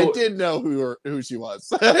 But I did know who she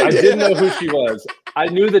was. I did know who she was. I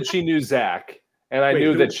knew that she knew Zach. And I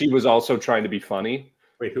knew that she was also trying to be funny.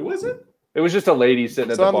 Wait, who was it? It was just a lady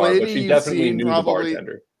sitting at the bar, but she definitely knew the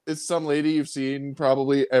bartender. It's some lady you've seen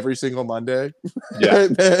probably every single Monday. Yeah.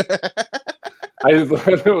 I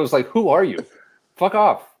was like, who are you? Fuck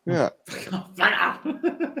off. Yeah.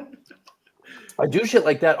 I do shit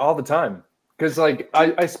like that all the time. Because like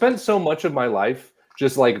I spent so much of my life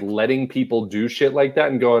just like letting people do shit like that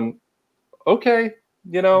and going, okay,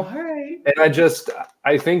 all right. And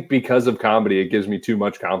I think because of comedy, it gives me too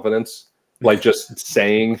much confidence. Like just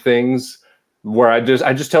saying things where I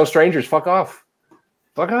just tell strangers, fuck off.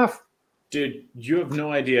 Fuck off. Dude, you have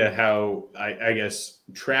no idea how I guess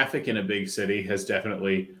traffic in a big city has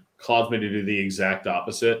definitely caused me to do the exact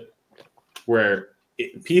opposite. Where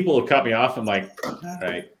people have cut me off. I'm like, all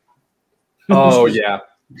right. Oh yeah.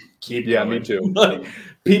 Keep going. Me too. Like,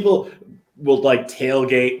 people will like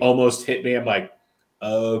tailgate, almost hit me. I'm like,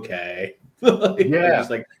 okay. Yeah. Just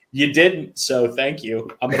like, you didn't, so thank you.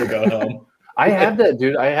 I'm gonna go home. I had that,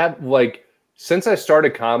 dude. I had like since I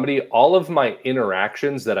started comedy, all of my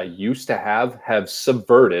interactions that I used to have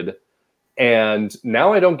subverted. And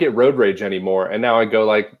now I don't get road rage anymore. And now I go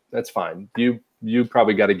like, that's fine. You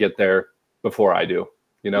probably got to get there before I do.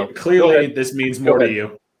 Yeah, clearly this means more to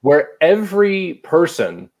you. Where every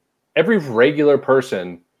regular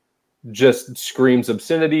person just screams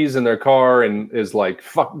obscenities in their car and is like,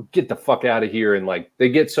 fuck, get the fuck out of here. And like, they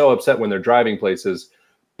get so upset when they're driving places.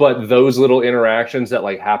 But those little interactions that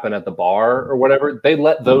like happen at the bar or whatever, they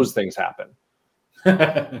let those things happen.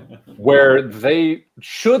 Where they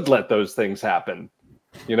should let those things happen.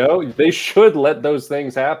 They should let those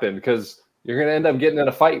things happen because you're going to end up getting in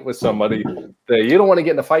a fight with somebody that you don't want to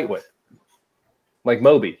get in a fight with. Like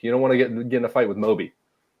Moby. You don't want to get in a fight with Moby.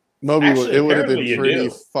 Moby, actually, it would have been pretty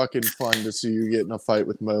fucking fun to see you get in a fight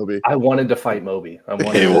with Moby. I wanted to fight Moby.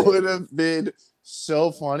 It would have been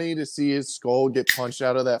so funny to see his skull get punched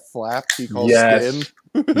out of that flap he calls skin.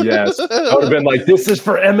 Yes. I would have been like, this is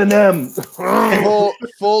for Eminem.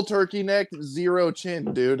 full turkey neck, zero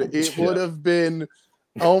chin, dude. It would have been,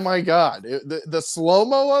 oh my God. The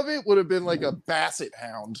slow-mo of it would have been like a basset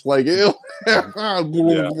hound. Like, yeah, I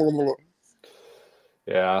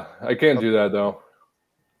can't do that though.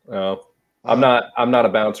 No. I'm not a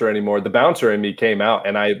bouncer anymore. The bouncer in me came out,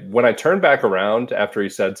 and when I turned back around after he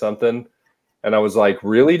said something, and I was like,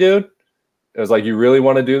 really, dude? It was like, you really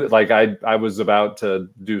want to do that? Like, I was about to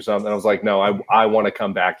do something. I was like, no, I want to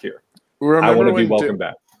come back here. I want to be welcome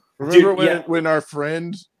back. Remember when our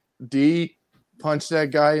friend D punched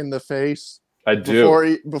that guy in the face? I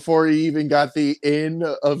do. Before he even got the N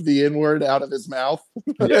of the N word out of his mouth.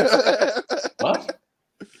 Yes. What?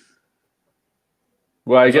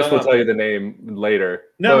 Well, I guess we'll tell you the name later.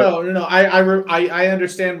 No. I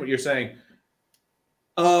understand what you're saying.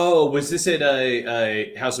 Oh, was this at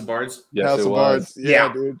a House of Bards? Yes, House it of was. Bards.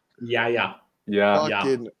 Yeah, dude. Yeah. Yeah.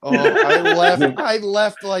 Fucking, I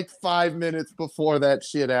left like 5 minutes before that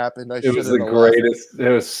shit happened. It was the greatest. It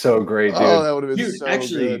was so great, dude. Oh, that would have been Dude, so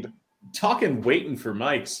actually, good. talking waiting for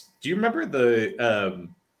mics. Do you remember the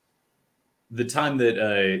time that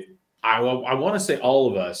I want to say all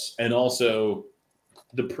of us, and also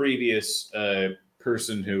the previous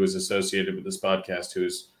person who was associated with this podcast, who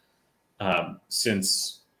has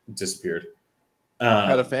since disappeared,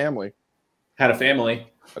 Had a family. Had a family.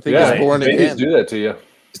 I think Yeah, he's born babies again. do that to you. I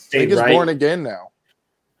think he's born again now.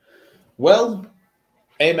 Well,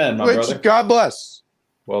 amen, my brother. God bless.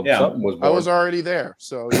 Well, Yeah. something was born. I was already there,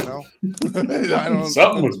 so I don't.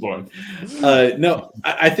 Something was born. No,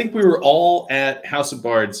 I think we were all at House of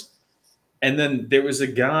Bards, and then there was a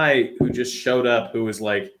guy who just showed up who was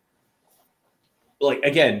like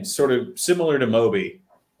again, sort of similar to Moby,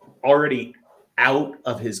 already out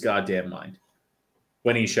of his goddamn mind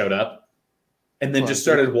when he showed up, and then just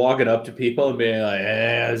started walking up to people and being like,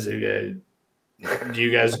 "Hey, how's it good? Do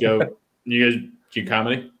you guys go? You guys do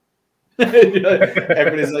comedy?"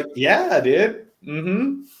 Everybody's like, "Yeah, dude.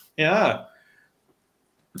 Mm-hmm. Yeah."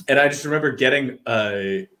 And I just remember getting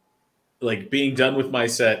being done with my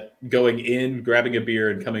set, going in, grabbing a beer,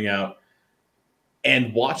 and coming out,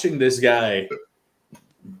 and watching this guy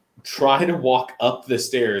try to walk up the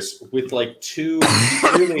stairs with like two. He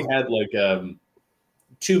clearly had like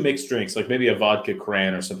two mixed drinks, like maybe a vodka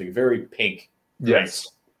cran or something, very pink. Yes. Drinks.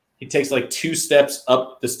 He takes like 2 steps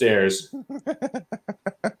up the stairs,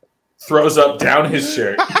 throws up down his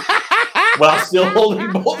shirt while still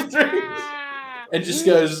holding both drinks, and just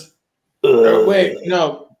goes, "Oh, wait,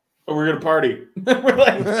 no, we're gonna party." We're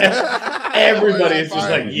like, everybody's just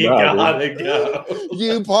like, "You gotta go."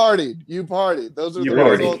 You partied. Those are You the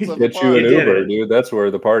partied. results of a Get you party. an did Uber, it. dude. That's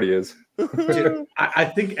where the party is. Dude, I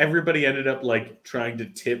think everybody ended up like trying to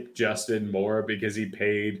tip Justin more because he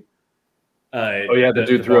paid. Oh yeah, the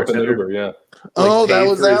dude threw up an bartender, Uber. Yeah. Oh, that paid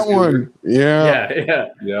was for his that one. Uber. Yeah. Yeah.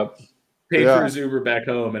 Yep. Paid Yeah. for his Uber back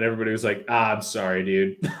home, and everybody was like, "I'm sorry,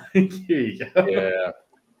 dude." Here you go. Yeah.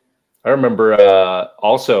 I remember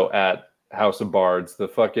also at House of Bards, the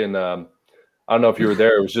fucking I don't know if you were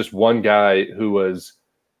there. It was just one guy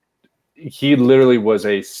he literally was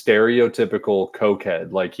a stereotypical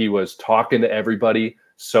cokehead. Like he was talking to everybody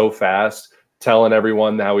so fast, telling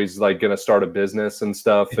everyone how he's like going to start a business and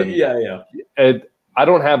stuff. And Yeah. and I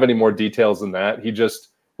don't have any more details than that. He just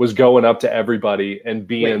was going up to everybody and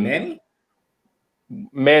being Wait,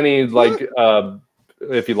 Manny, like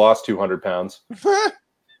if he lost 200 pounds,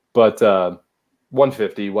 but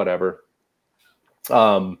 150, whatever.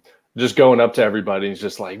 Just going up to everybody. He's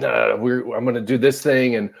just like, "No, I'm going to do this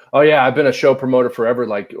thing." And, "Oh yeah, I've been a show promoter forever.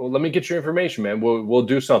 Like, well, let me get your information, man. We'll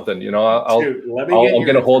do something. You know, I'll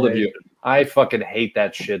get a hold of you." I fucking hate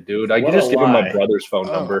that shit, dude. I What can just a give him my lie. brother's phone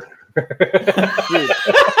number.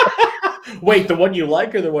 Wait, the one you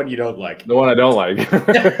like or the one you don't like? The one I don't like.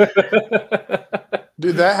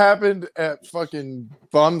 Dude, that happened at fucking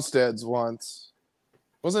Bumstead's once.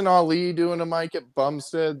 Wasn't Ali doing a mic at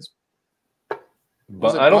Bumstead's?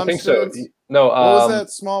 Was it I don't think so. Bumstead's? No. What was that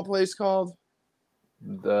small place called?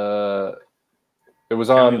 It was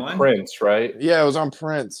County on line? Prince, right? Yeah, it was on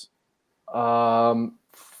Prince.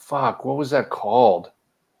 Fuck, what was that called?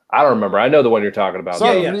 I don't remember. I know the one you're talking about.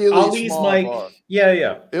 Some Yeah. really Ali's small mic. bar.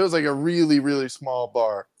 Yeah. It was like a really, really small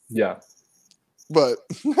bar. Yeah. But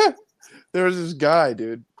there was this guy,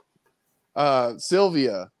 dude.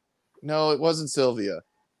 Sylvia. No, it wasn't Sylvia.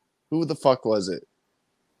 Who the fuck was it?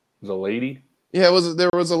 It was a lady. Yeah, there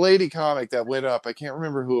was a lady comic that went up. I can't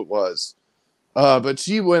remember who it was. But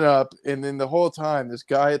she went up, and then the whole time this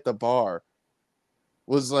guy at the bar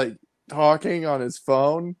was like talking on his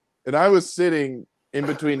phone, and I was sitting in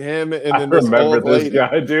between him and then this old lady.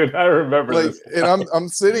 Guy, dude. I remember Like, this. and I'm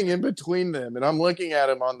sitting in between them, and I'm looking at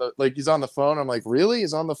him he's on the phone. I'm like, really?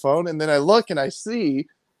 He's on the phone? And then I look and I see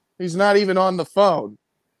he's not even on the phone.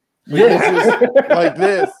 He's just like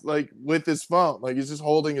this, like with his phone, like he's just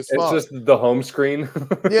holding his phone. It's just the home screen.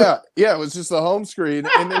 yeah, it was just the home screen,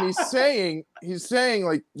 and then he's saying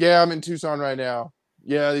like, "Yeah, I'm in Tucson right now.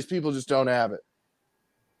 Yeah, these people just don't have it.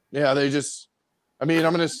 Yeah, they just. I mean,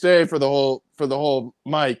 I'm gonna stay for the whole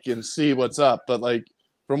mic and see what's up, but like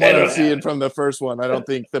from what I'm seeing from the first one, I don't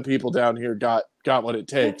think the people down here got what it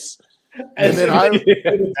takes." And then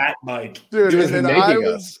that mic, dude, and then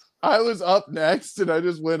us. I was up next, and I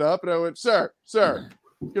just went up and I went, sir, you're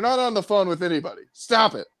not on the phone with anybody.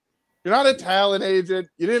 Stop it. You're not a talent agent.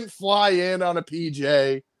 You didn't fly in on a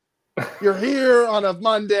PJ. You're here on a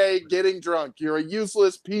Monday getting drunk. You're a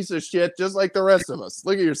useless piece of shit, just like the rest of us.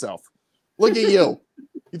 Look at yourself. Look at you.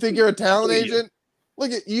 You think you're a talent agent?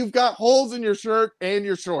 Look at you've got holes in your shirt and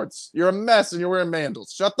your shorts. You're a mess and you're wearing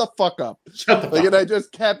mandals. Shut the fuck up. Shut the Like, fuck and I up.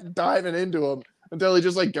 just kept diving into him until he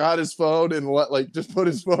just like got his phone and just put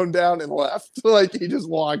his phone down and left. Like he just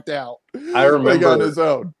walked out. I remember like on his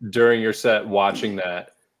own. during your set watching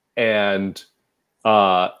that, and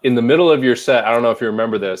in the middle of your set, I don't know if you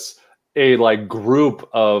remember this, a like group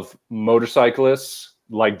of motorcyclists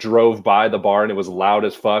like drove by the bar and it was loud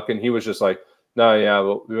as fuck, and he was just like, "No, yeah,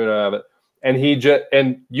 we don't have it." And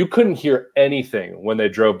and you couldn't hear anything when they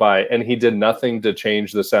drove by, and he did nothing to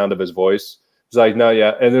change the sound of his voice. He's like, "No,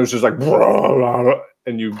 yeah," and it was just like,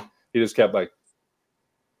 and he just kept like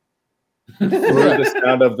through the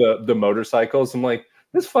sound of the motorcycles. I'm like,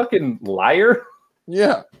 this fucking liar.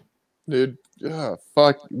 Yeah, dude. Yeah,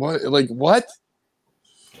 fuck. What? Like what?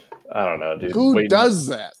 I don't know, dude. Who does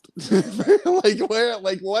that? Like where?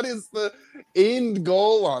 Like what is the end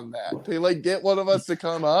goal on that? They like get one of us to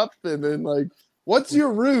come up and then like, what's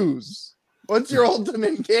your ruse? What's your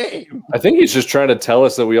ultimate game? I think he's just trying to tell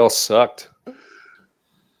us that we all sucked.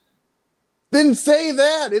 Then say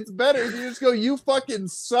that. It's better if you just go, you fucking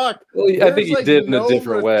suck. Well, I think he like, did in a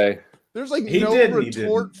different way. There's like He no did, he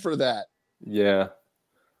retort didn't. for that. Yeah.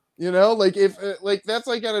 You know, like if like that's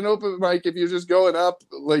like at an open mic, if you're just going up,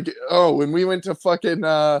 like, oh, when we went to fucking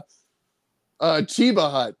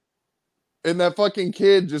Chiba Hut and that fucking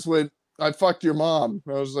kid just went, I fucked your mom.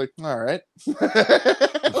 I was like, all right.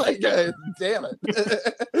 Like, damn it.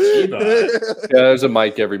 Chiba. Yeah, there's a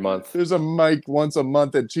mic every month. There's a mic once a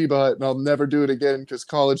month at Chiba Hut, and I'll never do it again because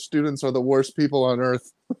college students are the worst people on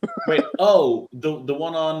earth. Wait, the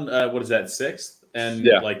one on what is that, 6th and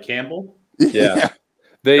Yeah. like Campbell? Yeah.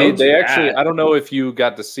 Don't They do actually, that. I don't know if you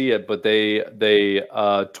got to see it, but they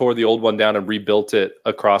tore the old one down and rebuilt it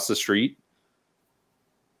across the street.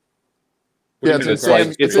 Yeah, What do you it's mean in It's Sam,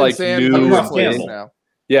 like- it's like Sam new Hughes' and place Campbell. now.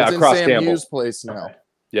 Yeah, It's across in Sam Campbell. Hughes' place now. Okay.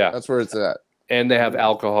 Yeah. That's where it's at. And they have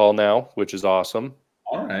alcohol now, which is awesome.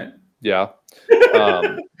 All right. Yeah.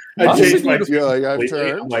 I Honestly, changed my dude, you're like, I've completely.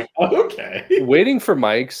 turned. I'm like, oh, okay. Waiting for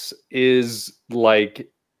mics is like,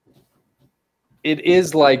 it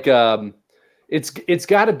is like, it's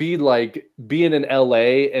got to be like being in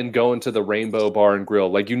LA and going to the Rainbow Bar and Grill.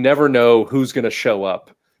 Like you never know who's going to show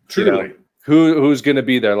up. You know? Truly. Who's going to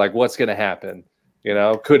be there? Like what's going to happen? You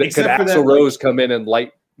know, could Except for Axl that, like- Rose come in and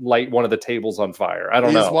light one of the tables on fire? I don't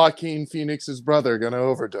Is know. Joaquin Phoenix's brother gonna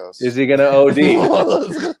overdose? Is he going to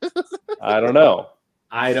OD? I don't know.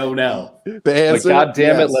 I don't know. The But answer, God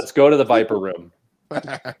damn it, yes. let's go to the Viper Room.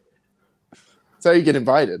 That's how you get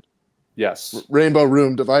invited. Yes. Rainbow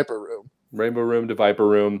Room to Viper Room. Rainbow Room to Viper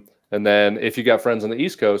Room. And then if you got friends on the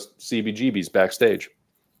East Coast, CBGB's backstage.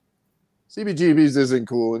 CBGB's isn't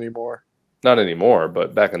cool anymore. Not anymore,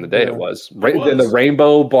 but back in the day Yeah. it was. It was. And the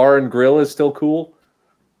Rainbow Bar and Grill is still cool.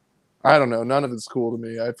 I don't know. None of it's cool to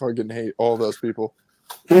me. I fucking hate all those people.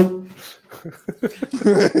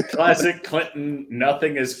 Classic Clinton.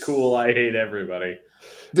 Nothing is cool. I hate everybody.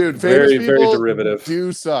 Dude, famous Very, people very derivative.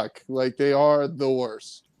 do suck. Like they are the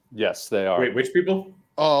worst. Yes, they are. Wait, which people?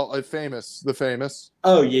 Oh, like the famous.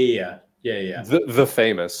 Oh yeah. The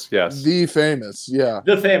famous, yes. The famous, yeah.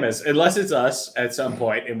 The famous, unless it's us at some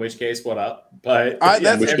point, in which case, what up? But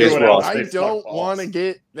That's which everyone case, else, I they suck don't balls. want to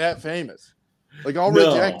get that famous. Like I'll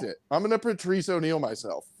No. reject it. I'm gonna Patrice O'Neal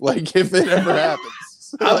myself. Like if it ever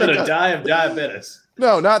happens. I'm Like, gonna die of diabetes.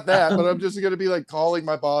 No, not that. But I'm just gonna be like calling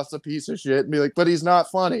my boss a piece of shit and be like, but he's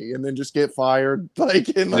not funny, and then just get fired, like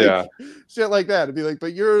and like Yeah. shit like that. And be like,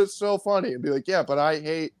 but you're so funny, and be like, yeah, but I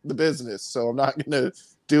hate the business, so I'm not gonna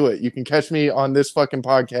do it. You can catch me on this fucking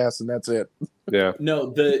podcast, and that's it. Yeah.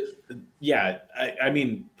 No, I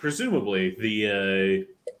mean, presumably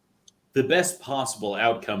the best possible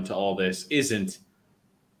outcome to all this isn't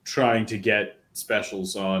trying to get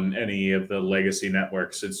specials on any of the legacy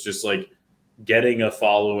networks. It's just like getting a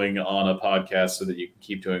following on a podcast so that you can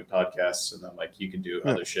keep doing podcasts, and then like you can do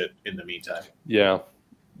other shit in the meantime. Yeah.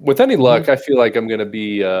 With any luck, I feel like I'm going to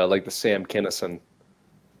be like the Sam Kinison.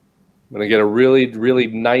 I'm going to get a really, really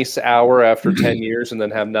nice hour after 10 years and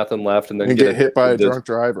then have nothing left and then And get hit by a drunk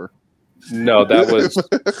driver. No, that was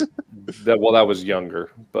that was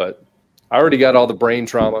younger, but I already got all the brain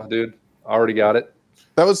trauma, dude. I already got it.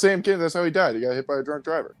 That was Sam Kinison. That's how he died. He got hit by a drunk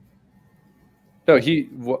driver, No,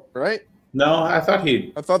 right? No, I thought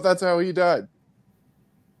he. I thought that's how he died.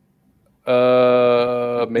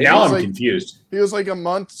 maybe. Now I'm like- confused. He was like a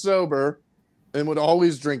month sober and would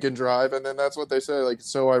always drink and drive, and then that's what they say. Like it's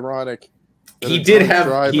so ironic. that He a did drunk have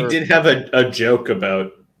driver- a joke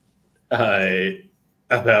about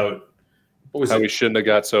what was How it? he shouldn't have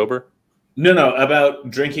got sober. No, about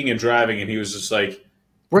drinking and driving, and he was just like,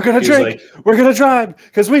 We're gonna He was drink. We're gonna drive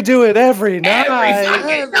because we do it every night.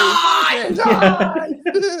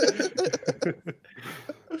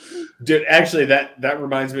 Dude, actually, that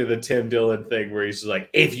reminds me of the Tim Dillon thing where he's like,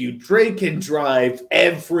 if you drink and drive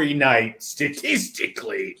every night,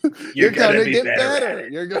 statistically, you're gonna be get better.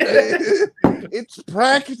 You're gonna. It's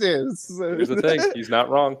practice. Here's the thing. He's not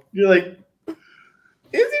wrong. You're like, is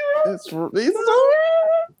he wrong? He's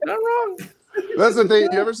Not wrong. That's the thing.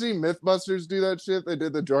 You ever see Mythbusters do that shit? They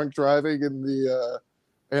did the drunk driving and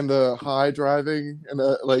the high driving, and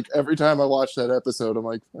like every time I watch that episode, I'm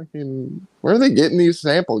like, fucking, where are they getting these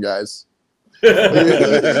sample guys?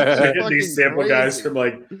 They're getting these sample guys crazy. from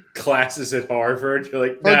like classes at Harvard. You're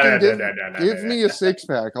like, Fucking no. give me a six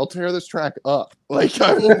pack. I'll tear this track up. Like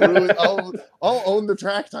I will ruin. I'll own the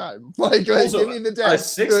track time. Like Also, give me the a deck.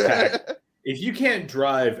 six pack. If you can't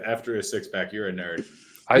drive after a six pack, you're a nerd.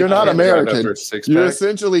 You're not can't drive American. after a six You're pack.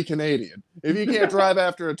 essentially Canadian. If you can't drive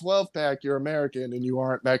after a 12 pack, you're American and you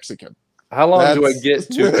aren't Mexican. How long do I That's-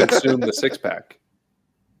 get to consume the six pack?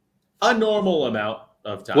 A normal amount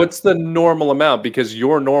of time. What's the normal amount? Because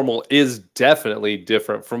your normal is definitely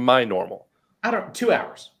different from my normal. 2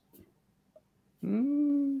 hours.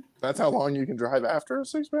 That's how long you can drive after a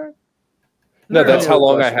six pack? No, that's how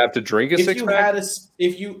long I question. have to drink a If six you pack. had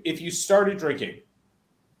if you started drinking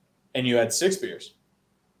and you had 6 beers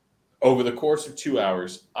over the course of 2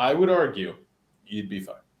 hours, I would argue you'd be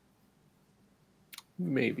fine.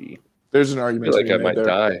 Maybe. There's an I argument. feel to like I be might made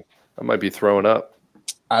there. die. I might be throwing up.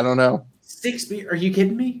 I don't know. 6 beers? Are you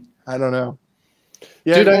kidding me? I don't know.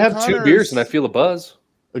 Yeah, Dude, I well, have 2 beers and I feel a buzz.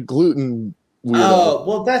 a gluten weirdo. Oh,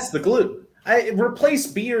 well, that's the gluten. I replace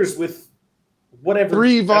beers with whatever.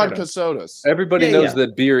 3 I don't vodka know. sodas. Everybody Yeah, knows yeah.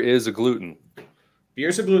 that beer is a gluten.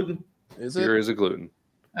 Beers are gluten. Is it? Beer is a gluten.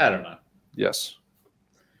 I don't know. Yes.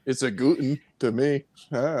 It's a gluten to me.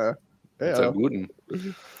 It's a Yeah. gluten.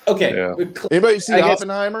 Okay. Yeah. Anybody see I guess-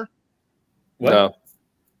 Oppenheimer? What? No.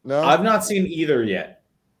 No. I've not seen either yet.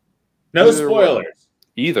 No Neither one. spoilers.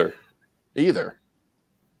 Either. Either.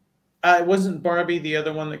 Wasn't Barbie the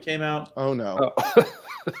other one that came out Oh no. Oh.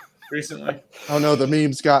 recently? Oh no. The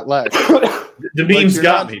memes got less. The memes you're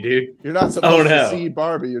got not- me, dude. You're not supposed no. to see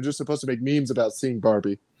Barbie. You're just supposed to make memes about seeing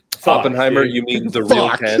Barbie. Fuck, Oppenheimer, dude. you mean the real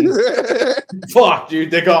Fuck. Ken? Fuck,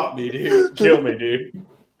 dude. They got me, dude. Kill me, dude.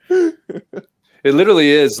 It literally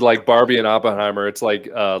is like Barbie and Oppenheimer. It's like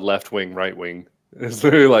left wing, right wing. It's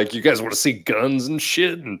literally like, you guys want to see guns and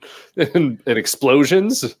shit and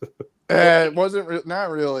explosions? It wasn't. Not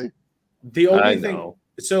really. The only I thing. know.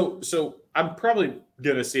 So I'm probably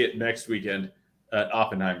gonna see it next weekend at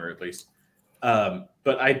Oppenheimer at least.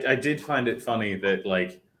 But I did find it funny that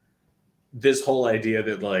like this whole idea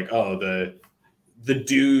that like, oh, the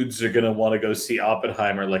dudes are gonna want to go see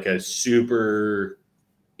Oppenheimer, like a super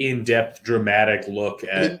in-depth dramatic look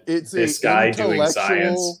at It's this a guy doing intellectual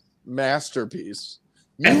science. masterpiece.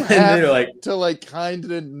 You And have they're like, to like kind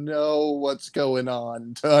of know what's going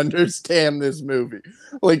on to understand this movie.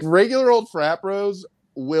 Like regular old frat bros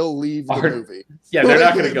will leave the Are- movie. yeah, they're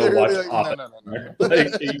not Like, gonna go they're watch like, no, Oppenheimer. no, no, no. Like,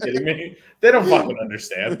 are you kidding me? They don't fucking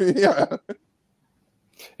understand. Yeah.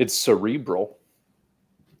 It's cerebral.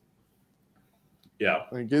 Yeah.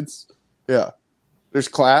 Like it's yeah. There's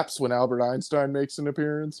claps when Albert Einstein makes an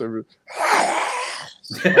appearance.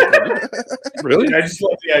 Really? I just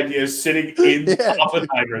love the idea of sitting in Yeah.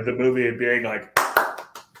 Oppenheimer, the movie, and being like,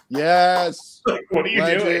 Yes. what are you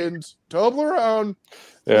doing? Legend. Toblerone.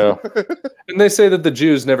 Yeah. And they say that the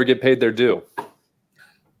Jews never get paid their due.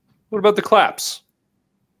 What about the claps?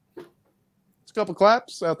 There's a couple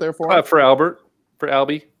claps out there for Clap him. for Albert, for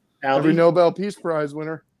Albie. Every Albie? Nobel Peace Prize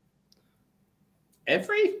winner.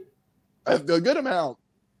 Every? A good amount.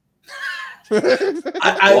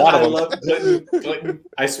 I lot of them. love Clinton.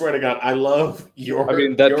 I swear to God, I love your. I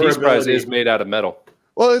mean, that your Peace Prize ability. is made out of metal.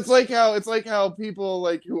 Well, it's like how people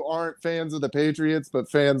like who aren't fans of the Patriots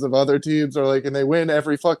but fans of other teams are like, and they win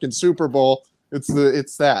every fucking Super Bowl. It's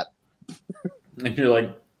that And you're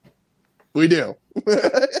like, we do.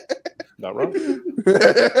 Not wrong.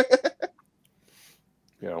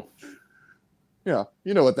 You know. Yeah,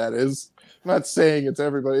 you know what that is. I'm not saying it's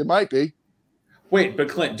everybody. It might be. wait, but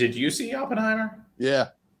Clint, did you see Oppenheimer? Yeah.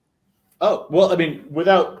 Oh, well, I mean,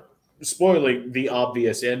 without spoiling the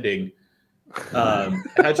obvious ending,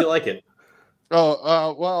 how'd you like it?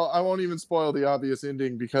 Oh, well, I won't even spoil the obvious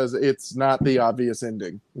ending because it's not the obvious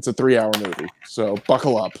ending. It's a 3-hour movie, so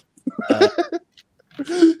buckle up.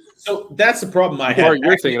 So that's the problem I The part had.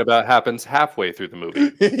 you're thinking about happens halfway through the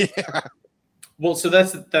movie. Yeah. Well, so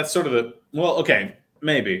that's sort of the okay,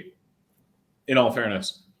 maybe. In all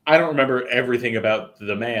fairness, I don't remember everything about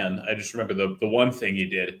the man. I just remember the one thing he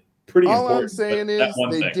did. pretty All important. I'm saying that is one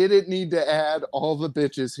they thing. didn't need to add all the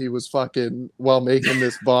bitches he was fucking while making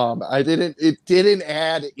this bomb. It didn't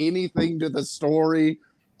add anything to the story.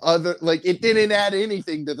 It didn't add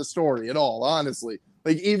anything to the story at all, honestly.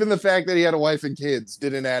 Like, even the fact that he had a wife and kids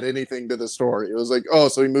didn't add anything to the story. It was like, oh,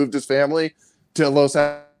 so he moved his family to Los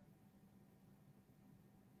Angeles.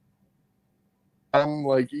 I'm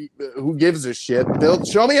like, who gives a shit?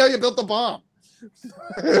 Show me how you built the bomb.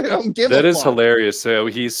 I don't give That a is fuck. hilarious. So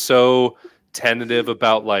he's so tentative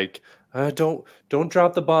about like, don't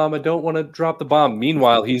drop the bomb. I don't want to drop the bomb.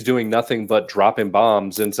 Meanwhile, he's doing nothing but dropping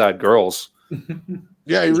bombs inside girls.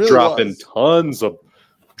 Yeah, he He's really dropping was.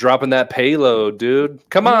 dropping that payload, dude.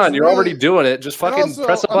 Come He was on, you're really- already doing it. Just And fucking also,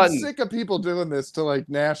 press a I'm button. sick of people doing this to like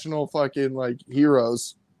national fucking like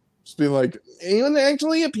heroes. Just being like, he was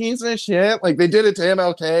actually a piece of shit. Like, they did it to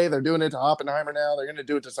MLK. They're doing it to Oppenheimer now. They're going to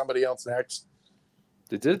do it to somebody else next.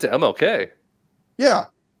 They did it to MLK. Yeah.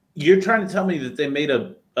 You're trying to tell me that they made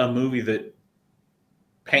a movie that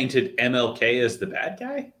painted MLK as the bad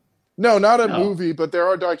guy? No, not a No. movie, but there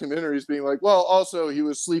are documentaries being like, well, also he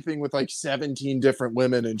was sleeping with like 17 different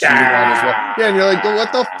women and cheating on his wife. Yeah, and you're like, well,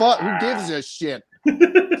 what the fuck? Who gives a shit?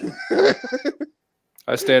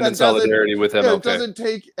 I stand in That doesn't- solidarity with Yeah, MLK. it doesn't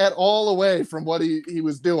take at all away from what he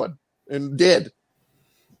was doing and did.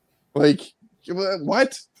 Like,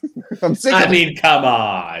 what? I'm sick of I it. mean, come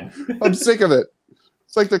on. I'm sick of it.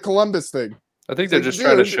 It's like the Columbus thing. I think It's they're like, just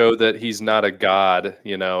trying to dude. show that he's not a god,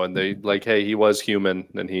 you know, and they like, hey, he was human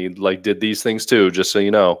and he like did these things too, just so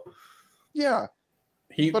you know. Yeah,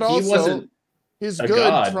 He but also wasn't his a good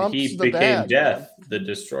god. trumps He the became bad. death, the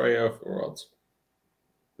destroyer of worlds.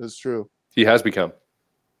 That's true. He has become.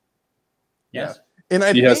 Yes. And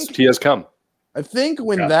I He has come. think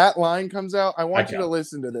when Yeah. that line comes out, I want you to Okay.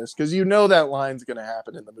 listen to this because you know that line's going to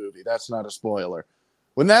happen in the movie. That's not a spoiler.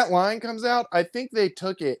 When that line comes out, I think they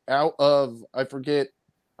took it out of, I forget,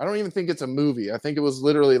 I don't even think it's a movie. I think it was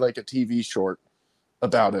literally like a TV short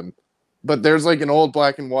about him. But there's like an old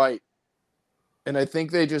black and white. And I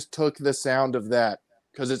think they just took the sound of that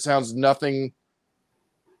because it sounds nothing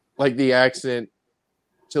like the accent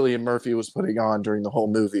Cillian Murphy was putting on during the whole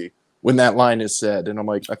movie when that line is said. And I'm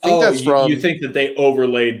like, I think that's from. You think that they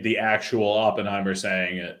overlaid the actual Oppenheimer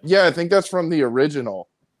saying it? Yeah, I think that's from the original,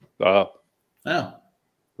 Oh.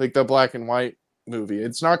 like the black and white movie.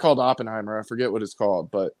 It's not called Oppenheimer. I forget what it's called,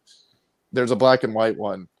 but there's a black and white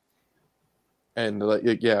one. And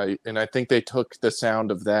yeah, and I think they took the sound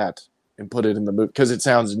of that and put it in the movie because it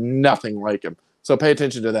sounds nothing like him. So pay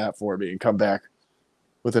attention to that for me and come back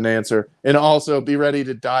with an answer. And also be ready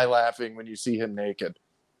to die laughing when you see him naked.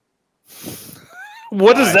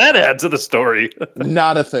 What does that add to the story?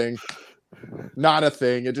 Not a thing. Not a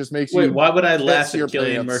thing. It just makes Wait, you. why would I laugh your at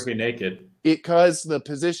Cillian pants. Murphy naked? Because the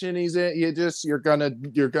position he's in, you're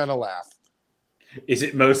gonna laugh. Is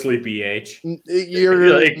it mostly BH?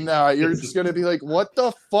 You're just gonna be like, what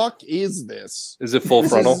the fuck is this? Is it full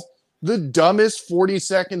This frontal? is the dumbest 40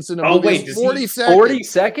 seconds in a Oh, movie. wait, It's does 40 he- seconds. 40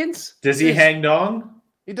 seconds? Does he Yes. hang dong?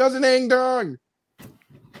 He doesn't hang dong.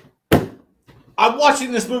 I'm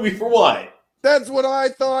watching this movie for what? That's what I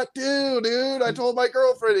thought too, dude. I told my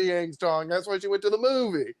girlfriend he hangs dong. That's why she went to the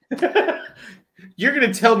movie. You're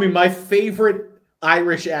going to tell me my favorite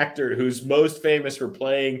Irish actor who's most famous for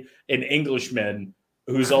playing an Englishman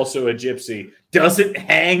who's also a gypsy doesn't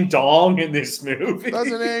hang dong in this movie?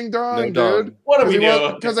 Doesn't hang dong, No dude. dong. What are we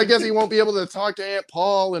doing? Because I guess he won't be able to talk to Aunt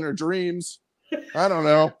Paul in her dreams. I don't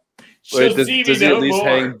know. Wait, She'll does see me he no at least more.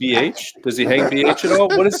 hang BH? Does he hang BH at all?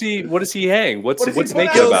 What does he hang? What's What does he what's put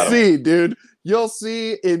naked out You'll about him? see, dude. You'll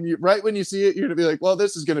see, and right when you see it, you're gonna be like, "Well,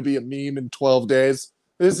 this is gonna be a meme in 12 days.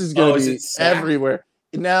 This is gonna is be it sack? everywhere."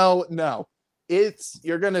 No,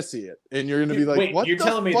 you're gonna see it, and you're gonna be like, Wait, "What you're the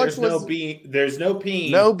telling me fuck there's no was B, there's no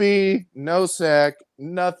peen. no B, no sack,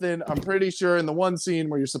 nothing?" I'm pretty sure in the one scene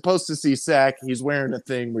where you're supposed to see sack, he's wearing a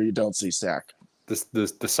thing where you don't see sack. The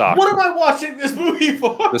sock. What am I watching this movie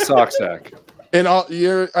for? The sock sack. And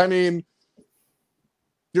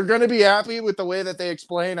you're going to be happy with the way that they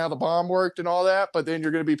explain how the bomb worked and all that, but then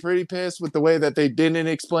you're going to be pretty pissed with the way that they didn't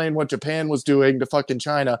explain what Japan was doing to fucking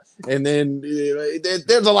China. And then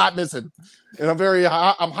there's a lot missing. And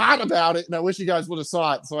I'm hot about it, and I wish you guys would have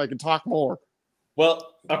saw it so I could talk more.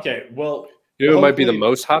 Well, okay. Well, You know who might be the hopefully-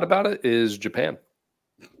 most hot about it is Japan.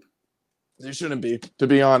 They shouldn't be, to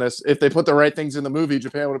be honest. If they put the right things in the movie,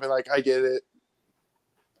 Japan would have been like, I get it.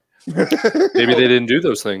 Maybe they didn't do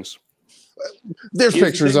those things. There's Here's the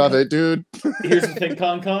pictures thing, of it, dude. Here's the thing,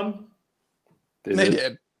 Con. They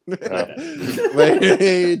did.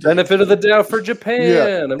 Benefit of the doubt for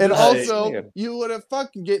Japan. And also, you would have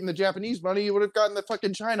fucking getting the Japanese money. You would have gotten the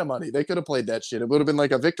fucking China money. They could have played that shit. It would have been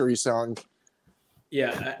like a victory song.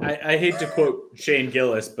 Yeah, I hate to quote Shane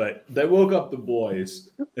Gillis, but they woke up the boys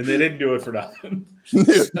and they didn't do it for nothing.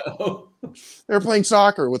 So. They were playing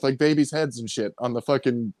soccer with like babies' heads and shit on the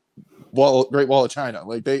fucking Great Wall of China.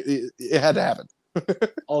 Like it had to happen.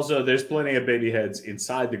 Also, there's plenty of baby heads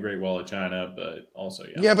inside the Great Wall of China, but also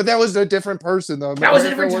yeah, but that was a different person though. That was a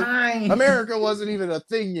different time. America wasn't even a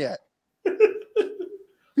thing yet.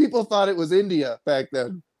 People thought it was India back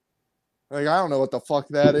then. Like, I don't know what the fuck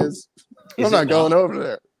that is. I'm not going over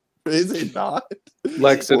there. Is it not?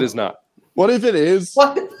 Lex, it is not. What if it is?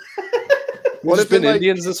 What? What if been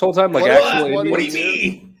Indians this whole time? Like actual Indians? What do you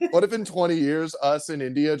mean? What if in 20 years, us in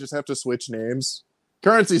India just have to switch names?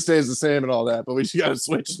 Currency stays the same and all that, but we just got to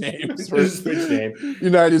switch names. Switch name.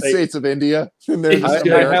 United States of India. And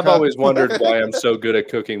I have always wondered why I'm so good at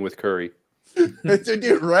cooking with curry.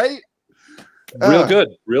 Dude, right? Real good.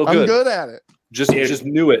 I'm good at it. Just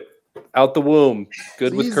knew it. Out the womb.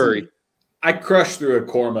 Good with curry. I crushed through a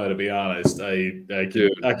korma, to be honest. I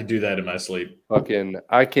could do that in my sleep.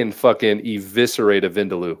 I can fucking eviscerate a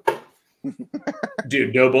vindaloo.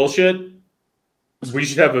 Dude, no bullshit. We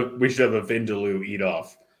should have a vindaloo eat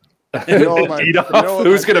off.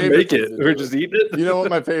 Who's gonna make it? We're just eating it. You know what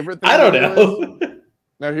my favorite thing I don't know. Is?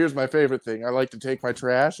 Now here's my favorite thing. I like to take my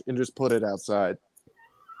trash and just put it outside.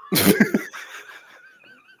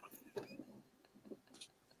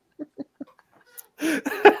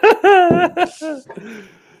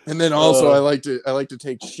 And then also I like to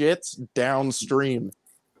take shits downstream.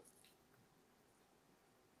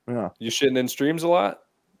 Yeah. You shitting in streams a lot?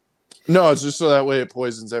 No, it's just so that way it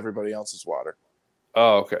poisons everybody else's water.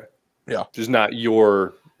 Oh, okay. Yeah. Just not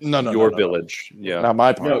your village. No. Yeah. Not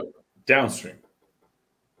my part. No, downstream.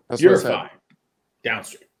 That's You're fine.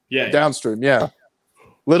 Downstream. Yeah. Downstream, yeah.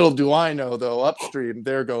 Little do I know though, upstream,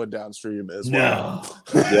 they're going downstream as well.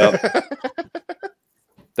 Yep.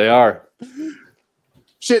 They are.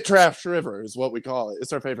 Shit trash river is what we call it.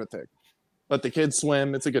 It's our favorite thing. Let the kids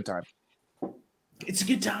swim. It's a good time. It's a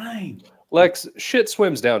good time. Lex, shit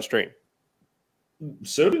swims downstream.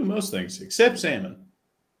 So do most things, except salmon.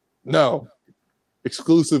 No.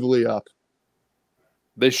 Exclusively up.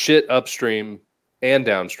 They shit upstream and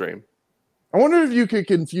downstream. I wonder if you could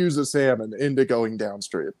confuse a salmon into going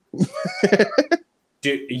downstream.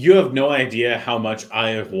 Dude, you have no idea how much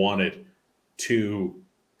I have wanted to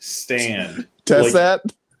stand. Test that?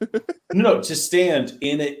 No, to stand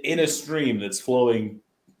in a stream that's flowing,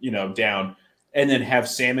 down, and then have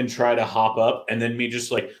salmon try to hop up, and then me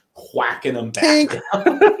just like whacking them back. Dink.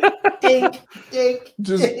 Dink, dink,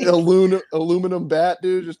 just dink. aluminum bat,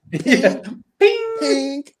 dude. Just ping,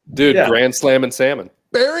 ping. Dude, Grand Slam and salmon.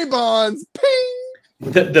 Barry Bonds,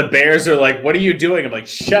 ping. The bears are like, "What are you doing?" I'm like,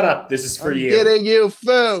 "Shut up! This is for you. Getting you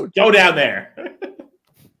food. Go down there.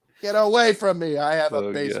 Get away from me. I have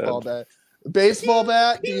a baseball bat. Baseball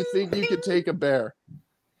bat? Do you think you could take a bear?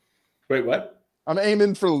 Wait, what? I'm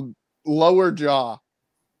aiming for lower jaw.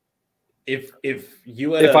 If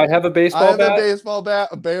I have a baseball bat, a baseball bat,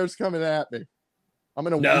 a bear's coming at me. I'm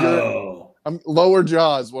gonna I'm lower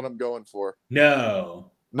jaw is what I'm going for.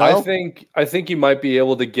 No. No? I think you might be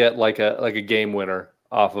able to get like a game winner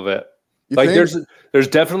off of it. You like think? there's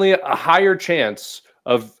definitely a higher chance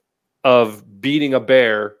of beating a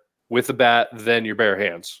bear with a bat than your bare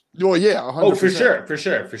hands. Well, yeah, 100%. Oh, for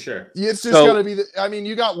sure. It's just gonna be.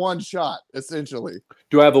 You got one shot essentially.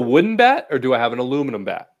 Do I have a wooden bat or do I have an aluminum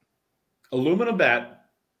bat? Aluminum bat.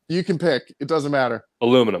 You can pick. It doesn't matter.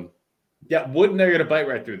 Aluminum. Yeah, wooden. They're gonna bite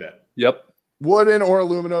right through that. Yep. Wooden or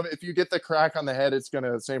aluminum. If you get the crack on the head, it's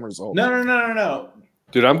gonna same result. No.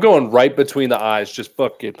 Dude, I'm going right between the eyes. Just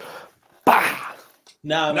fucking. Bah!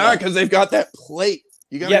 No, because they've got that plate.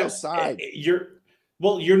 You gotta go side. You're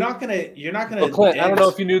not gonna. Well, Clint, I don't know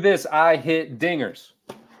if you knew this. I hit dingers.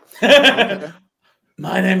 Okay.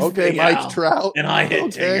 My name's Big Mike Al, Trout, and I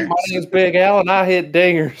hit dingers. My name's Big Al, and I hit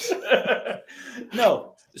dingers.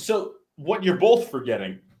 No, so what you're both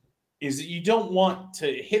forgetting is that you don't want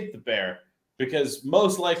to hit the bear because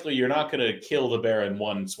most likely you're not going to kill the bear in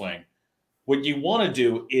one swing. What you want to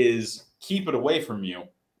do is keep it away from you,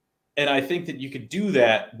 and I think that you could do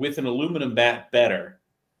that with an aluminum bat better.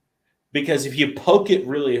 Because if you poke it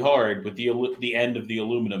really hard with the end of the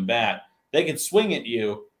aluminum bat, they can swing at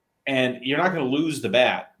you, and you're not going to lose the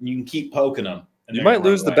bat. You can keep poking them. You might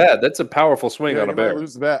lose the bat. That's a powerful swing on a bear. Might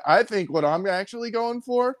lose the bat. I think what I'm actually going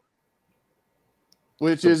for,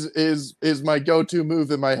 which is my go-to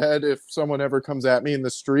move in my head if someone ever comes at me in the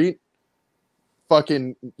street,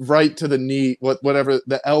 fucking right to the knee, whatever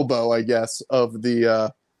the elbow, I guess, of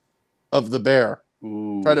the bear.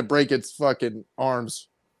 Ooh. Try to break its fucking arms.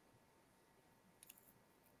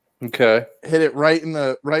 Okay. Hit it right in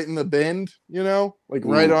the bend, like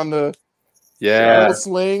right Ooh. on the Yeah. little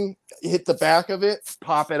sling. Hit the back of it,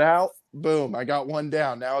 pop it out. Boom! I got one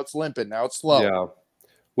down. Now it's limping. Now it's slow. Yeah.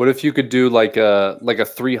 What if you could do like a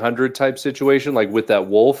 300 type situation, like with that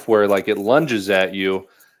wolf, where like it lunges at you,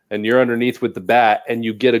 and you're underneath with the bat, and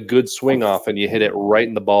you get a good swing off, and you hit it right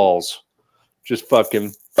in the balls, just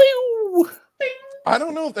fucking. I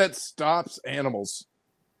don't know if that stops animals.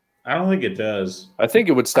 I don't think it does. I think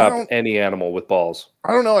it would stop any animal with balls.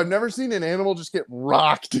 I don't know. I've never seen an animal just get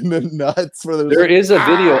rocked in the nuts. Where There is a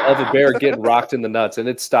video of a bear getting rocked in the nuts, and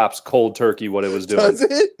it stops cold turkey what it was doing. Does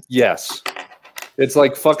it? Yes. It's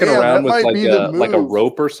like fucking around with like a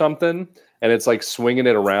rope or something, and it's like swinging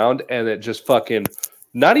it around, and it just fucking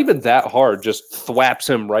not even that hard, just thwaps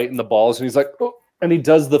him right in the balls, and he's like, oh, and he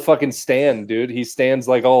does the fucking stand, dude. He stands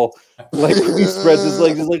like all like he spreads his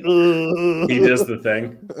legs, he's like, ugh. He does the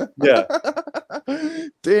thing. Yeah.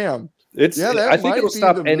 Damn. I think it'll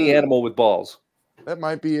stop any animal with balls. That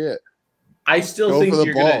might be it. I still Go think for the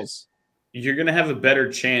you're balls. gonna have a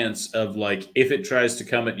better chance of, like, if it tries to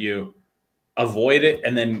come at you, avoid it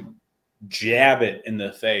and then jab it in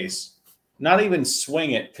the face. Not even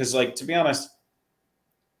swing it, because, like, to be honest,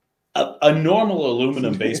 a normal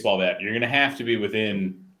aluminum baseball bat, you're going to have to be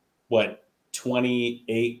within,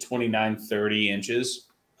 28, 29, 30 inches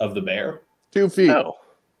of the bear? 2 feet. No.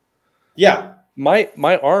 Yeah. My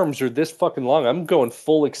arms are this fucking long. I'm going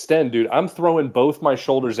full extend, dude. I'm throwing both my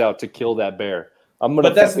shoulders out to kill that bear. I'm going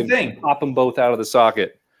to that's the thing. Pop them both out of the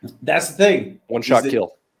socket. That's the thing. One shot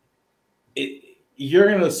kill. You're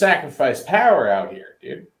going to sacrifice power out here,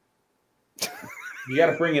 dude. You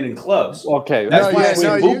got to bring it in close. Okay. You gotta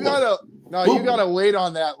wait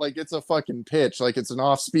on that like it's a fucking pitch, like it's an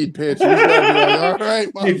off-speed pitch. You gotta be like, all right,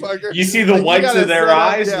 motherfucker. You see the like, whites of their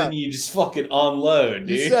eyes, yeah. and you just fucking unload,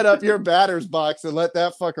 dude. You set up your batter's box and let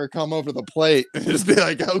that fucker come over the plate and just be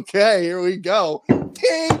like, okay, here we go.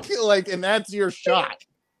 Tink! Like, and that's your shot.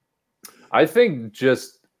 I think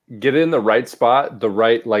just get in the right spot,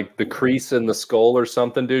 like the crease in the skull or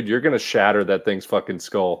something, dude. You're gonna shatter that thing's fucking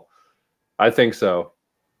skull. I think so.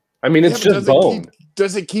 I mean, it's just bone.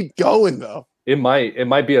 Does it keep going though? It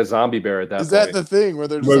might be a zombie bear at that point. Is that the thing where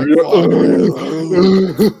they're just like,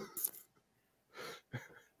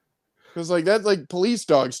 because like that's like police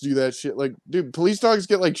dogs do that shit. Like, dude, police dogs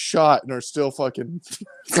get like shot and are still fucking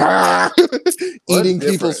eating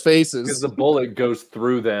people's faces because the bullet goes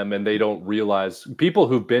through them and they don't realize. People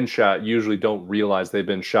who've been shot usually don't realize they've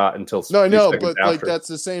been shot until no, I know, but after. Like that's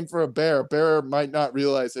the same for a bear. A bear might not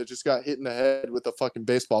realize it just got hit in the head with a fucking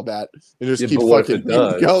baseball bat and just keep fucking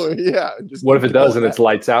going. Yeah. What if it does and it's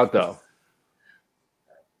lights out though?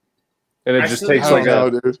 And it just takes like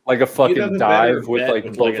a fucking dive with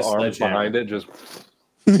like both arms behind it. Just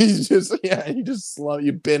you just slow.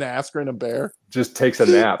 You Ben Askren a bear. Just takes a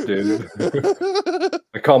nap, dude.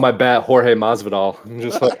 I call my bat Jorge Masvidal. I'm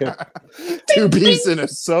just like 2-piece in a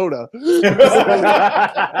soda.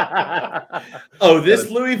 Oh,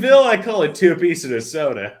 this Louisville, I call it 2-piece in a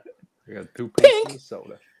soda. I got 2-piece in a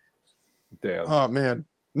soda. Damn. Oh man.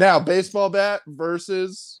 Now baseball bat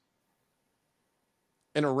versus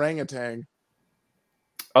an orangutan.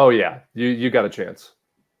 Oh yeah, you got a chance.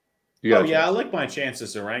 I like my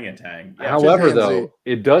chances orangutan. Yeah, however, though,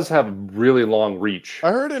 it does have a really long reach.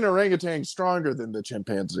 I heard an orangutan stronger than the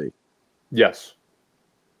chimpanzee. Yes.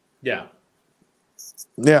 Yeah.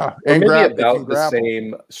 Yeah, and maybe about the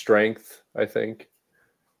same strength, I think,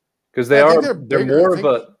 because they're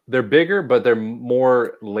bigger, but they're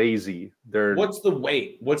more lazy. What's the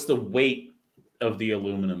weight? What's the weight of the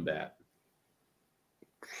aluminum bat?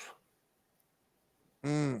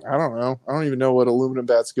 I don't know. I don't even know what aluminum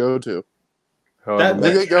bats go to. I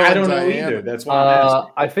don't know either. That's why I'm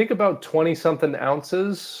asking. I think about 20-something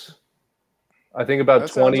ounces. I think about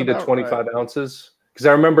 20 to 25 ounces. Because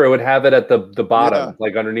I remember it would have it at the bottom,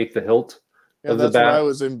 like underneath the hilt of the bat. That's what I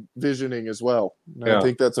was envisioning as well. I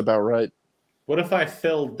think that's about right. What if I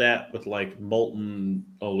filled that with like molten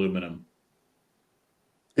aluminum?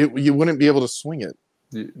 You wouldn't be able to swing it.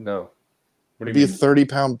 No. It'd be a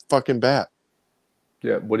 30-pound fucking bat.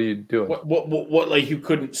 Yeah, what are you doing? What? Like you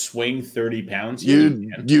couldn't swing 30 pounds?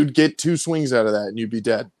 You'd get 2 swings out of that, and you'd be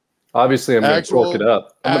dead. Obviously, I'm going to cork it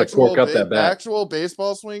up. I'm going to cork up that bat. Actual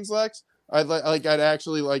baseball swings, Lex. I'd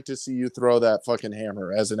actually like to see you throw that fucking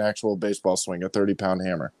hammer as an actual baseball swing, a 30-pound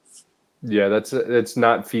hammer. Yeah, it's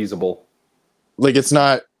not feasible. Like it's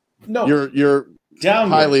not. No, you're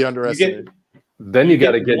downward. Highly underestimated. Then you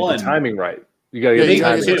got to get the timing right. You gotta Yeah, get you the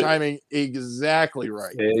gotta timing. get the too. timing exactly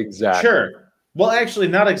right. Exactly. Sure. Well, actually,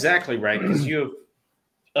 not exactly right because you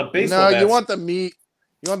have a baseball No, bat. you want the meat.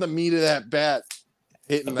 You want the meat of that bat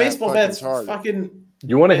hitting a that baseball fucking bat's target. fucking.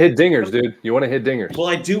 You want to hit dingers, dude. You want to hit dingers. Well,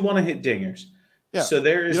 I do want to hit dingers. Yeah. So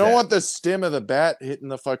there is. You don't that. want the stem of the bat hitting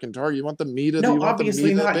the fucking target. You want the meat of No, the. You want the obviously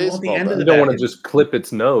meat not. of the You want the baseball end of bat. You the don't bat want to hit. just clip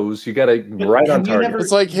its nose. You got to But right on have you target. never-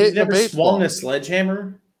 It's like you've hitting a never swung baseball. a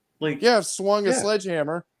sledgehammer. Like Yeah, I've swung a Yeah.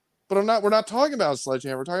 sledgehammer, but I'm not. We're not talking about a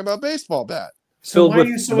sledgehammer. We're talking about a baseball bat. so Filled why are with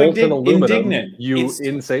you so molten aluminum. indignant? You It's-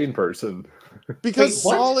 insane person. Because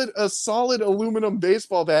Wait, what? a solid aluminum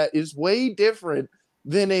baseball bat is way different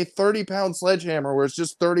than a 30-pound sledgehammer, where it's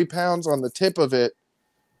just 30 pounds on the tip of it.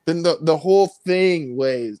 Then the whole thing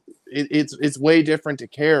weighs. It's way different to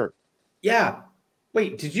carry. Yeah.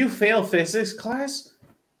 Wait, did you fail physics class?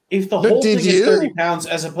 If the No, whole did thing is you? 30 pounds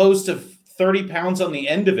as opposed to 30 pounds on the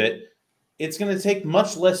end of it, it's going to take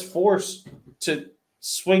much less force to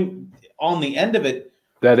swing on the end of it.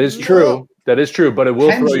 That is No. true. That is true, but it will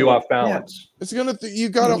throw you Pendulum, off balance. It's gonna. You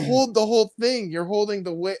gotta hold the whole thing. You're holding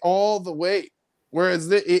the weight, all the weight. Whereas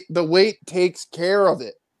the weight takes care of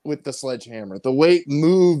it with the sledgehammer. The weight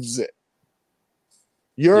moves it.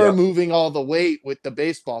 You're Yeah. moving all the weight with the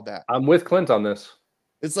baseball bat. I'm with Clint on this.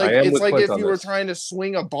 It's I like am with Clint if on you were this. trying to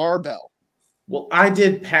swing a barbell. Well, I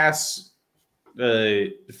did pass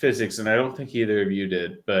physics, and I don't think either of you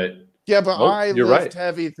did, but Yeah, but Nope, I you're lift right.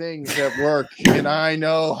 heavy things at work, and I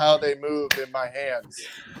know how they move in my hands.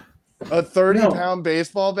 A 30-pound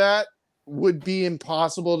baseball bat would be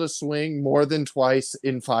impossible to swing more than twice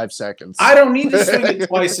in 5 seconds. I don't need to swing it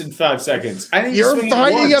twice in 5 seconds. I need You're to swing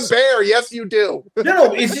fighting it a once. bear. Yes, you do.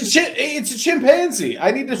 No, it's a chimpanzee. I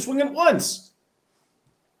need to swing it once.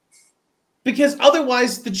 Because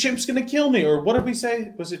otherwise the chimp's gonna kill me. Or what did we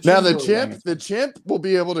say? Was it Now chimp or orangutan? the chimp will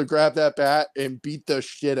be able to grab that bat and beat the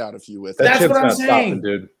shit out of you with That it. That's chimp's what I'm not saying. stopping,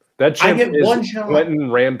 dude. That I chimp get is one shot.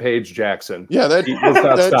 Quentin Rampage Jackson. Yeah, that He is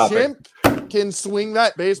not that stopping. chimp can swing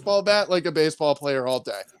that baseball bat like a baseball player all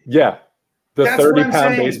day. Yeah. The That's what I'm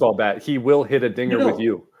 30-pound saying. baseball bat. He will hit a dinger No. with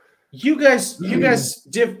you. You guys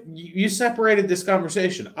you separated this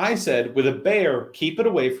conversation. I said with a bear, keep it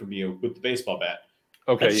away from you with the baseball bat.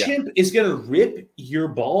 Okay, A yeah. chimp is gonna rip your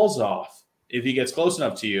balls off if he gets close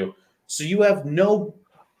enough to you. So you have no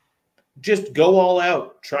just go all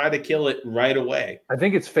out, try to kill it right away. I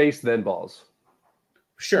think it's face then balls.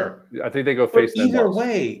 Sure. I think they go But face then either balls.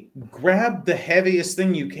 way, grab the heaviest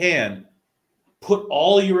thing you can, put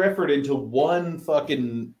all your effort into one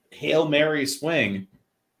fucking Hail Mary swing.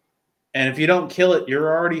 And if you don't kill it,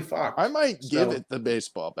 you're already fucked. I might give So- it the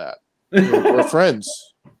baseball bat. We're friends.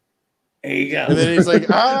 There you go. And then he's like,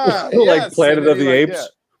 Like yes. Planet And then of he the like, Apes? yeah.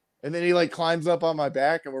 And then he like climbs up on my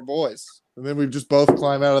back and we're boys. And then we just both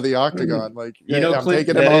climb out of the octagon. Like, You know, I'm Clint,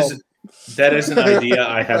 taking him home. that is an idea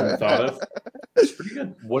I hadn't thought of. It's pretty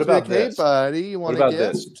good. What He's about like, hey, this? buddy, you want What a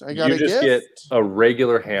about gift? this? I got You a just gift. get a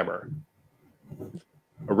regular hammer.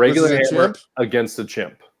 A regular This is a hammer chimp? against a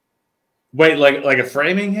chimp. Wait, like a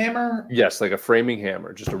framing hammer? Yes, like a framing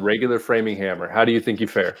hammer, just a regular framing hammer. How do you think you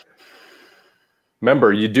fare?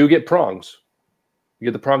 Remember, you do get prongs. You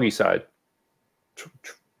get the prongy side,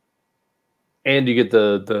 and you get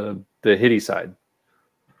the hitty side.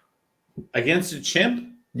 Against a chimp?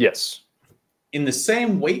 Yes, In the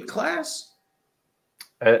same weight class?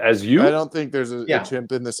 as you, I don't think there's a Yeah.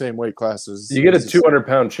 chimp in the same weight classes. you get a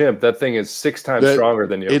 200-pound chimp. That thing is 6 times That- stronger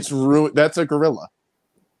than you. It's ruined. That's a gorilla.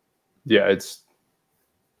 Yeah, it's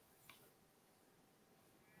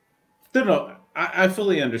No, I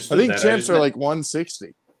fully I understood think that. chimps are like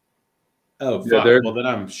 160. Oh, Yeah, fuck. they're- Well, then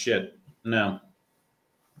I'm shit. No.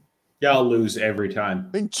 Y'all lose every time.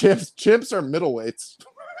 I think chimps are middleweights.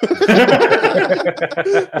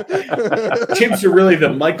 Chimps are really the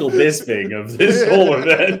Michael Bisping of this whole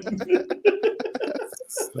event.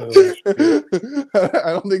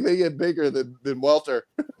 I don't think they get bigger than Welter.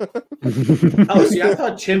 Oh, see, I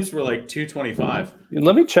thought chimps were like 225.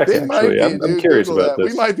 Let me check. It might Actually, be, I'm dude, curious Google about that.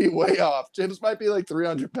 this. We might be way off. Chimps might be like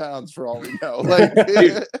 300 pounds for all we know. Like,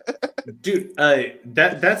 Dude,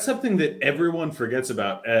 that's something that everyone forgets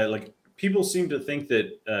about. Like, people seem to think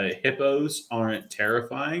that hippos aren't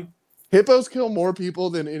terrifying. hippos kill more people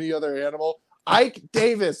than any other animal. Ike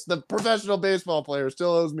Davis, the professional baseball player,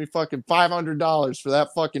 still owes me fucking $500 for that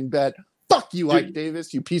fucking bet. Fuck you, Dude. Ike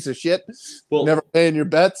Davis, you piece of shit. Well, Never paying your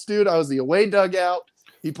bets, dude. I was the away dugout.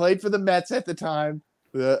 He played for the Mets at the time.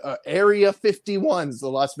 The Area 51s, the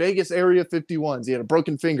Las Vegas Area 51s. He had a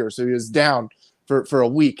broken finger, so he was down for a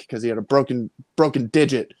week because he had a broken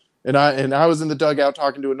digit. And I was in the dugout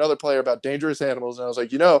talking to another player about dangerous animals, and I was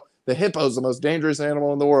like, the hippo's the most dangerous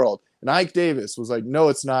animal in the world. And Ike Davis was like, no,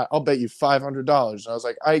 it's not. I'll bet you $500. And I was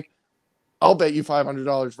like, Ike, I'll bet you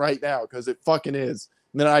 $500 right now because it fucking is.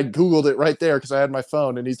 And then I Googled it right there because I had my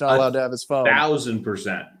phone and he's not allowed to have his phone.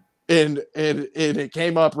 1,000%. And it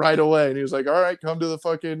came up right away. And he was like, all right, come to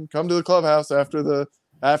the clubhouse after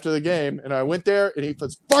the game. And I went there and he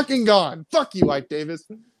was fucking gone. Fuck you, Ike Davis.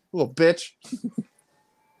 Little bitch.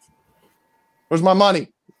 Where's my money?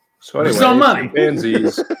 So anyway, There's no money.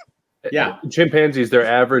 chimpanzees. Yeah. Chimpanzees, their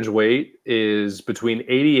average weight is between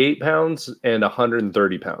 88 pounds and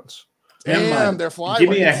 130 pounds. Damn, they're flyweights. Give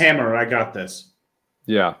me a hammer. I got this.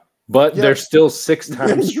 Yeah. But they're still 6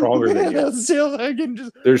 times stronger than you. Still, I can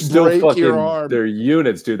just They're still break fucking, your arm. they're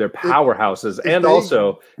units, dude. They're powerhouses. If And they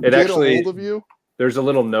also, it get actually, a hold of you. There's a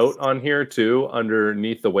little note on here, too,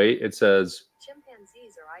 underneath the weight. It says,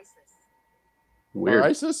 chimpanzees are ISIS. weird. Or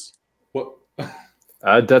ISIS? What?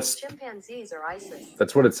 Chimpanzees are ISIS.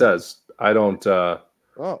 That's what it says. I don't, Oh.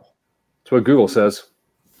 it's what Google says.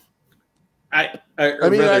 I mean,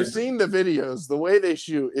 rather- I've seen the videos. The way they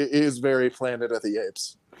shoot, it is very Planet of the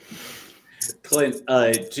Apes. Clint,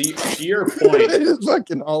 to your point, It's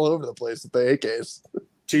fucking all over the place with the AKs.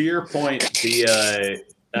 to your point, the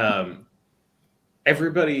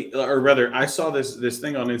everybody, or rather, I saw this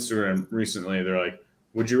thing on Instagram recently. They're like,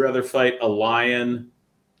 would you rather fight a lion,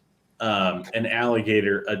 an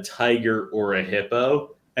alligator, a tiger, or a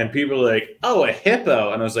hippo? And people are like, oh, a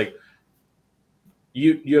hippo. And I was like,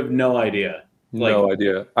 you have no idea. No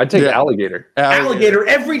idea. I'd take alligator. Alligator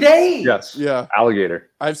every day. Yes. Yeah. Alligator.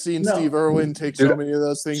 I've seen No. Steve Irwin take so many of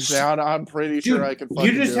those things down. I'm pretty Dude, sure I can fucking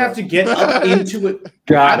you just do have it. to get up into it.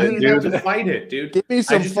 Got I it, don't even have dude. to fight it, dude. Give me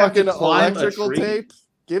some just have to fucking climb a electrical tree. tape.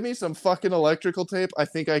 Give me some fucking electrical tape. I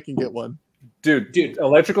think I can get one. Dude,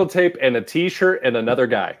 electrical tape and a t-shirt and another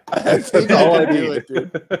guy. I think That's all I I can do need. it,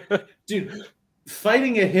 dude. Dude,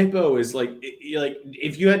 fighting a hippo is like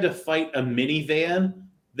if you had to fight a minivan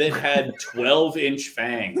that had 12-inch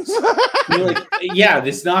fangs. You're like, yeah,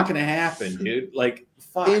 this is not going to happen, dude. Like,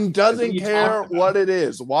 fuck. And doesn't What are you care talking what it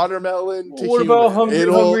is. Watermelon to What human. about hungry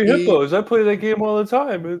It'll eat- hippos? I play that game all the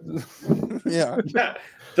time. Yeah. Yeah,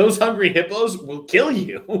 those hungry hippos will kill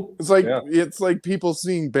you. It's like people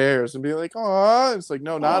seeing bears and being like, "Aw!" It's like,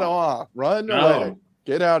 no, not aw. Run away.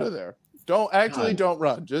 Get out of there. Don't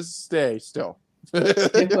run. Just stay still.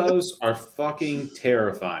 Hippos are fucking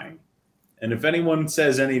terrifying. And if anyone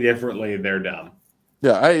says any differently, they're dumb.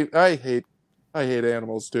 Yeah, I hate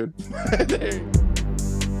animals, dude.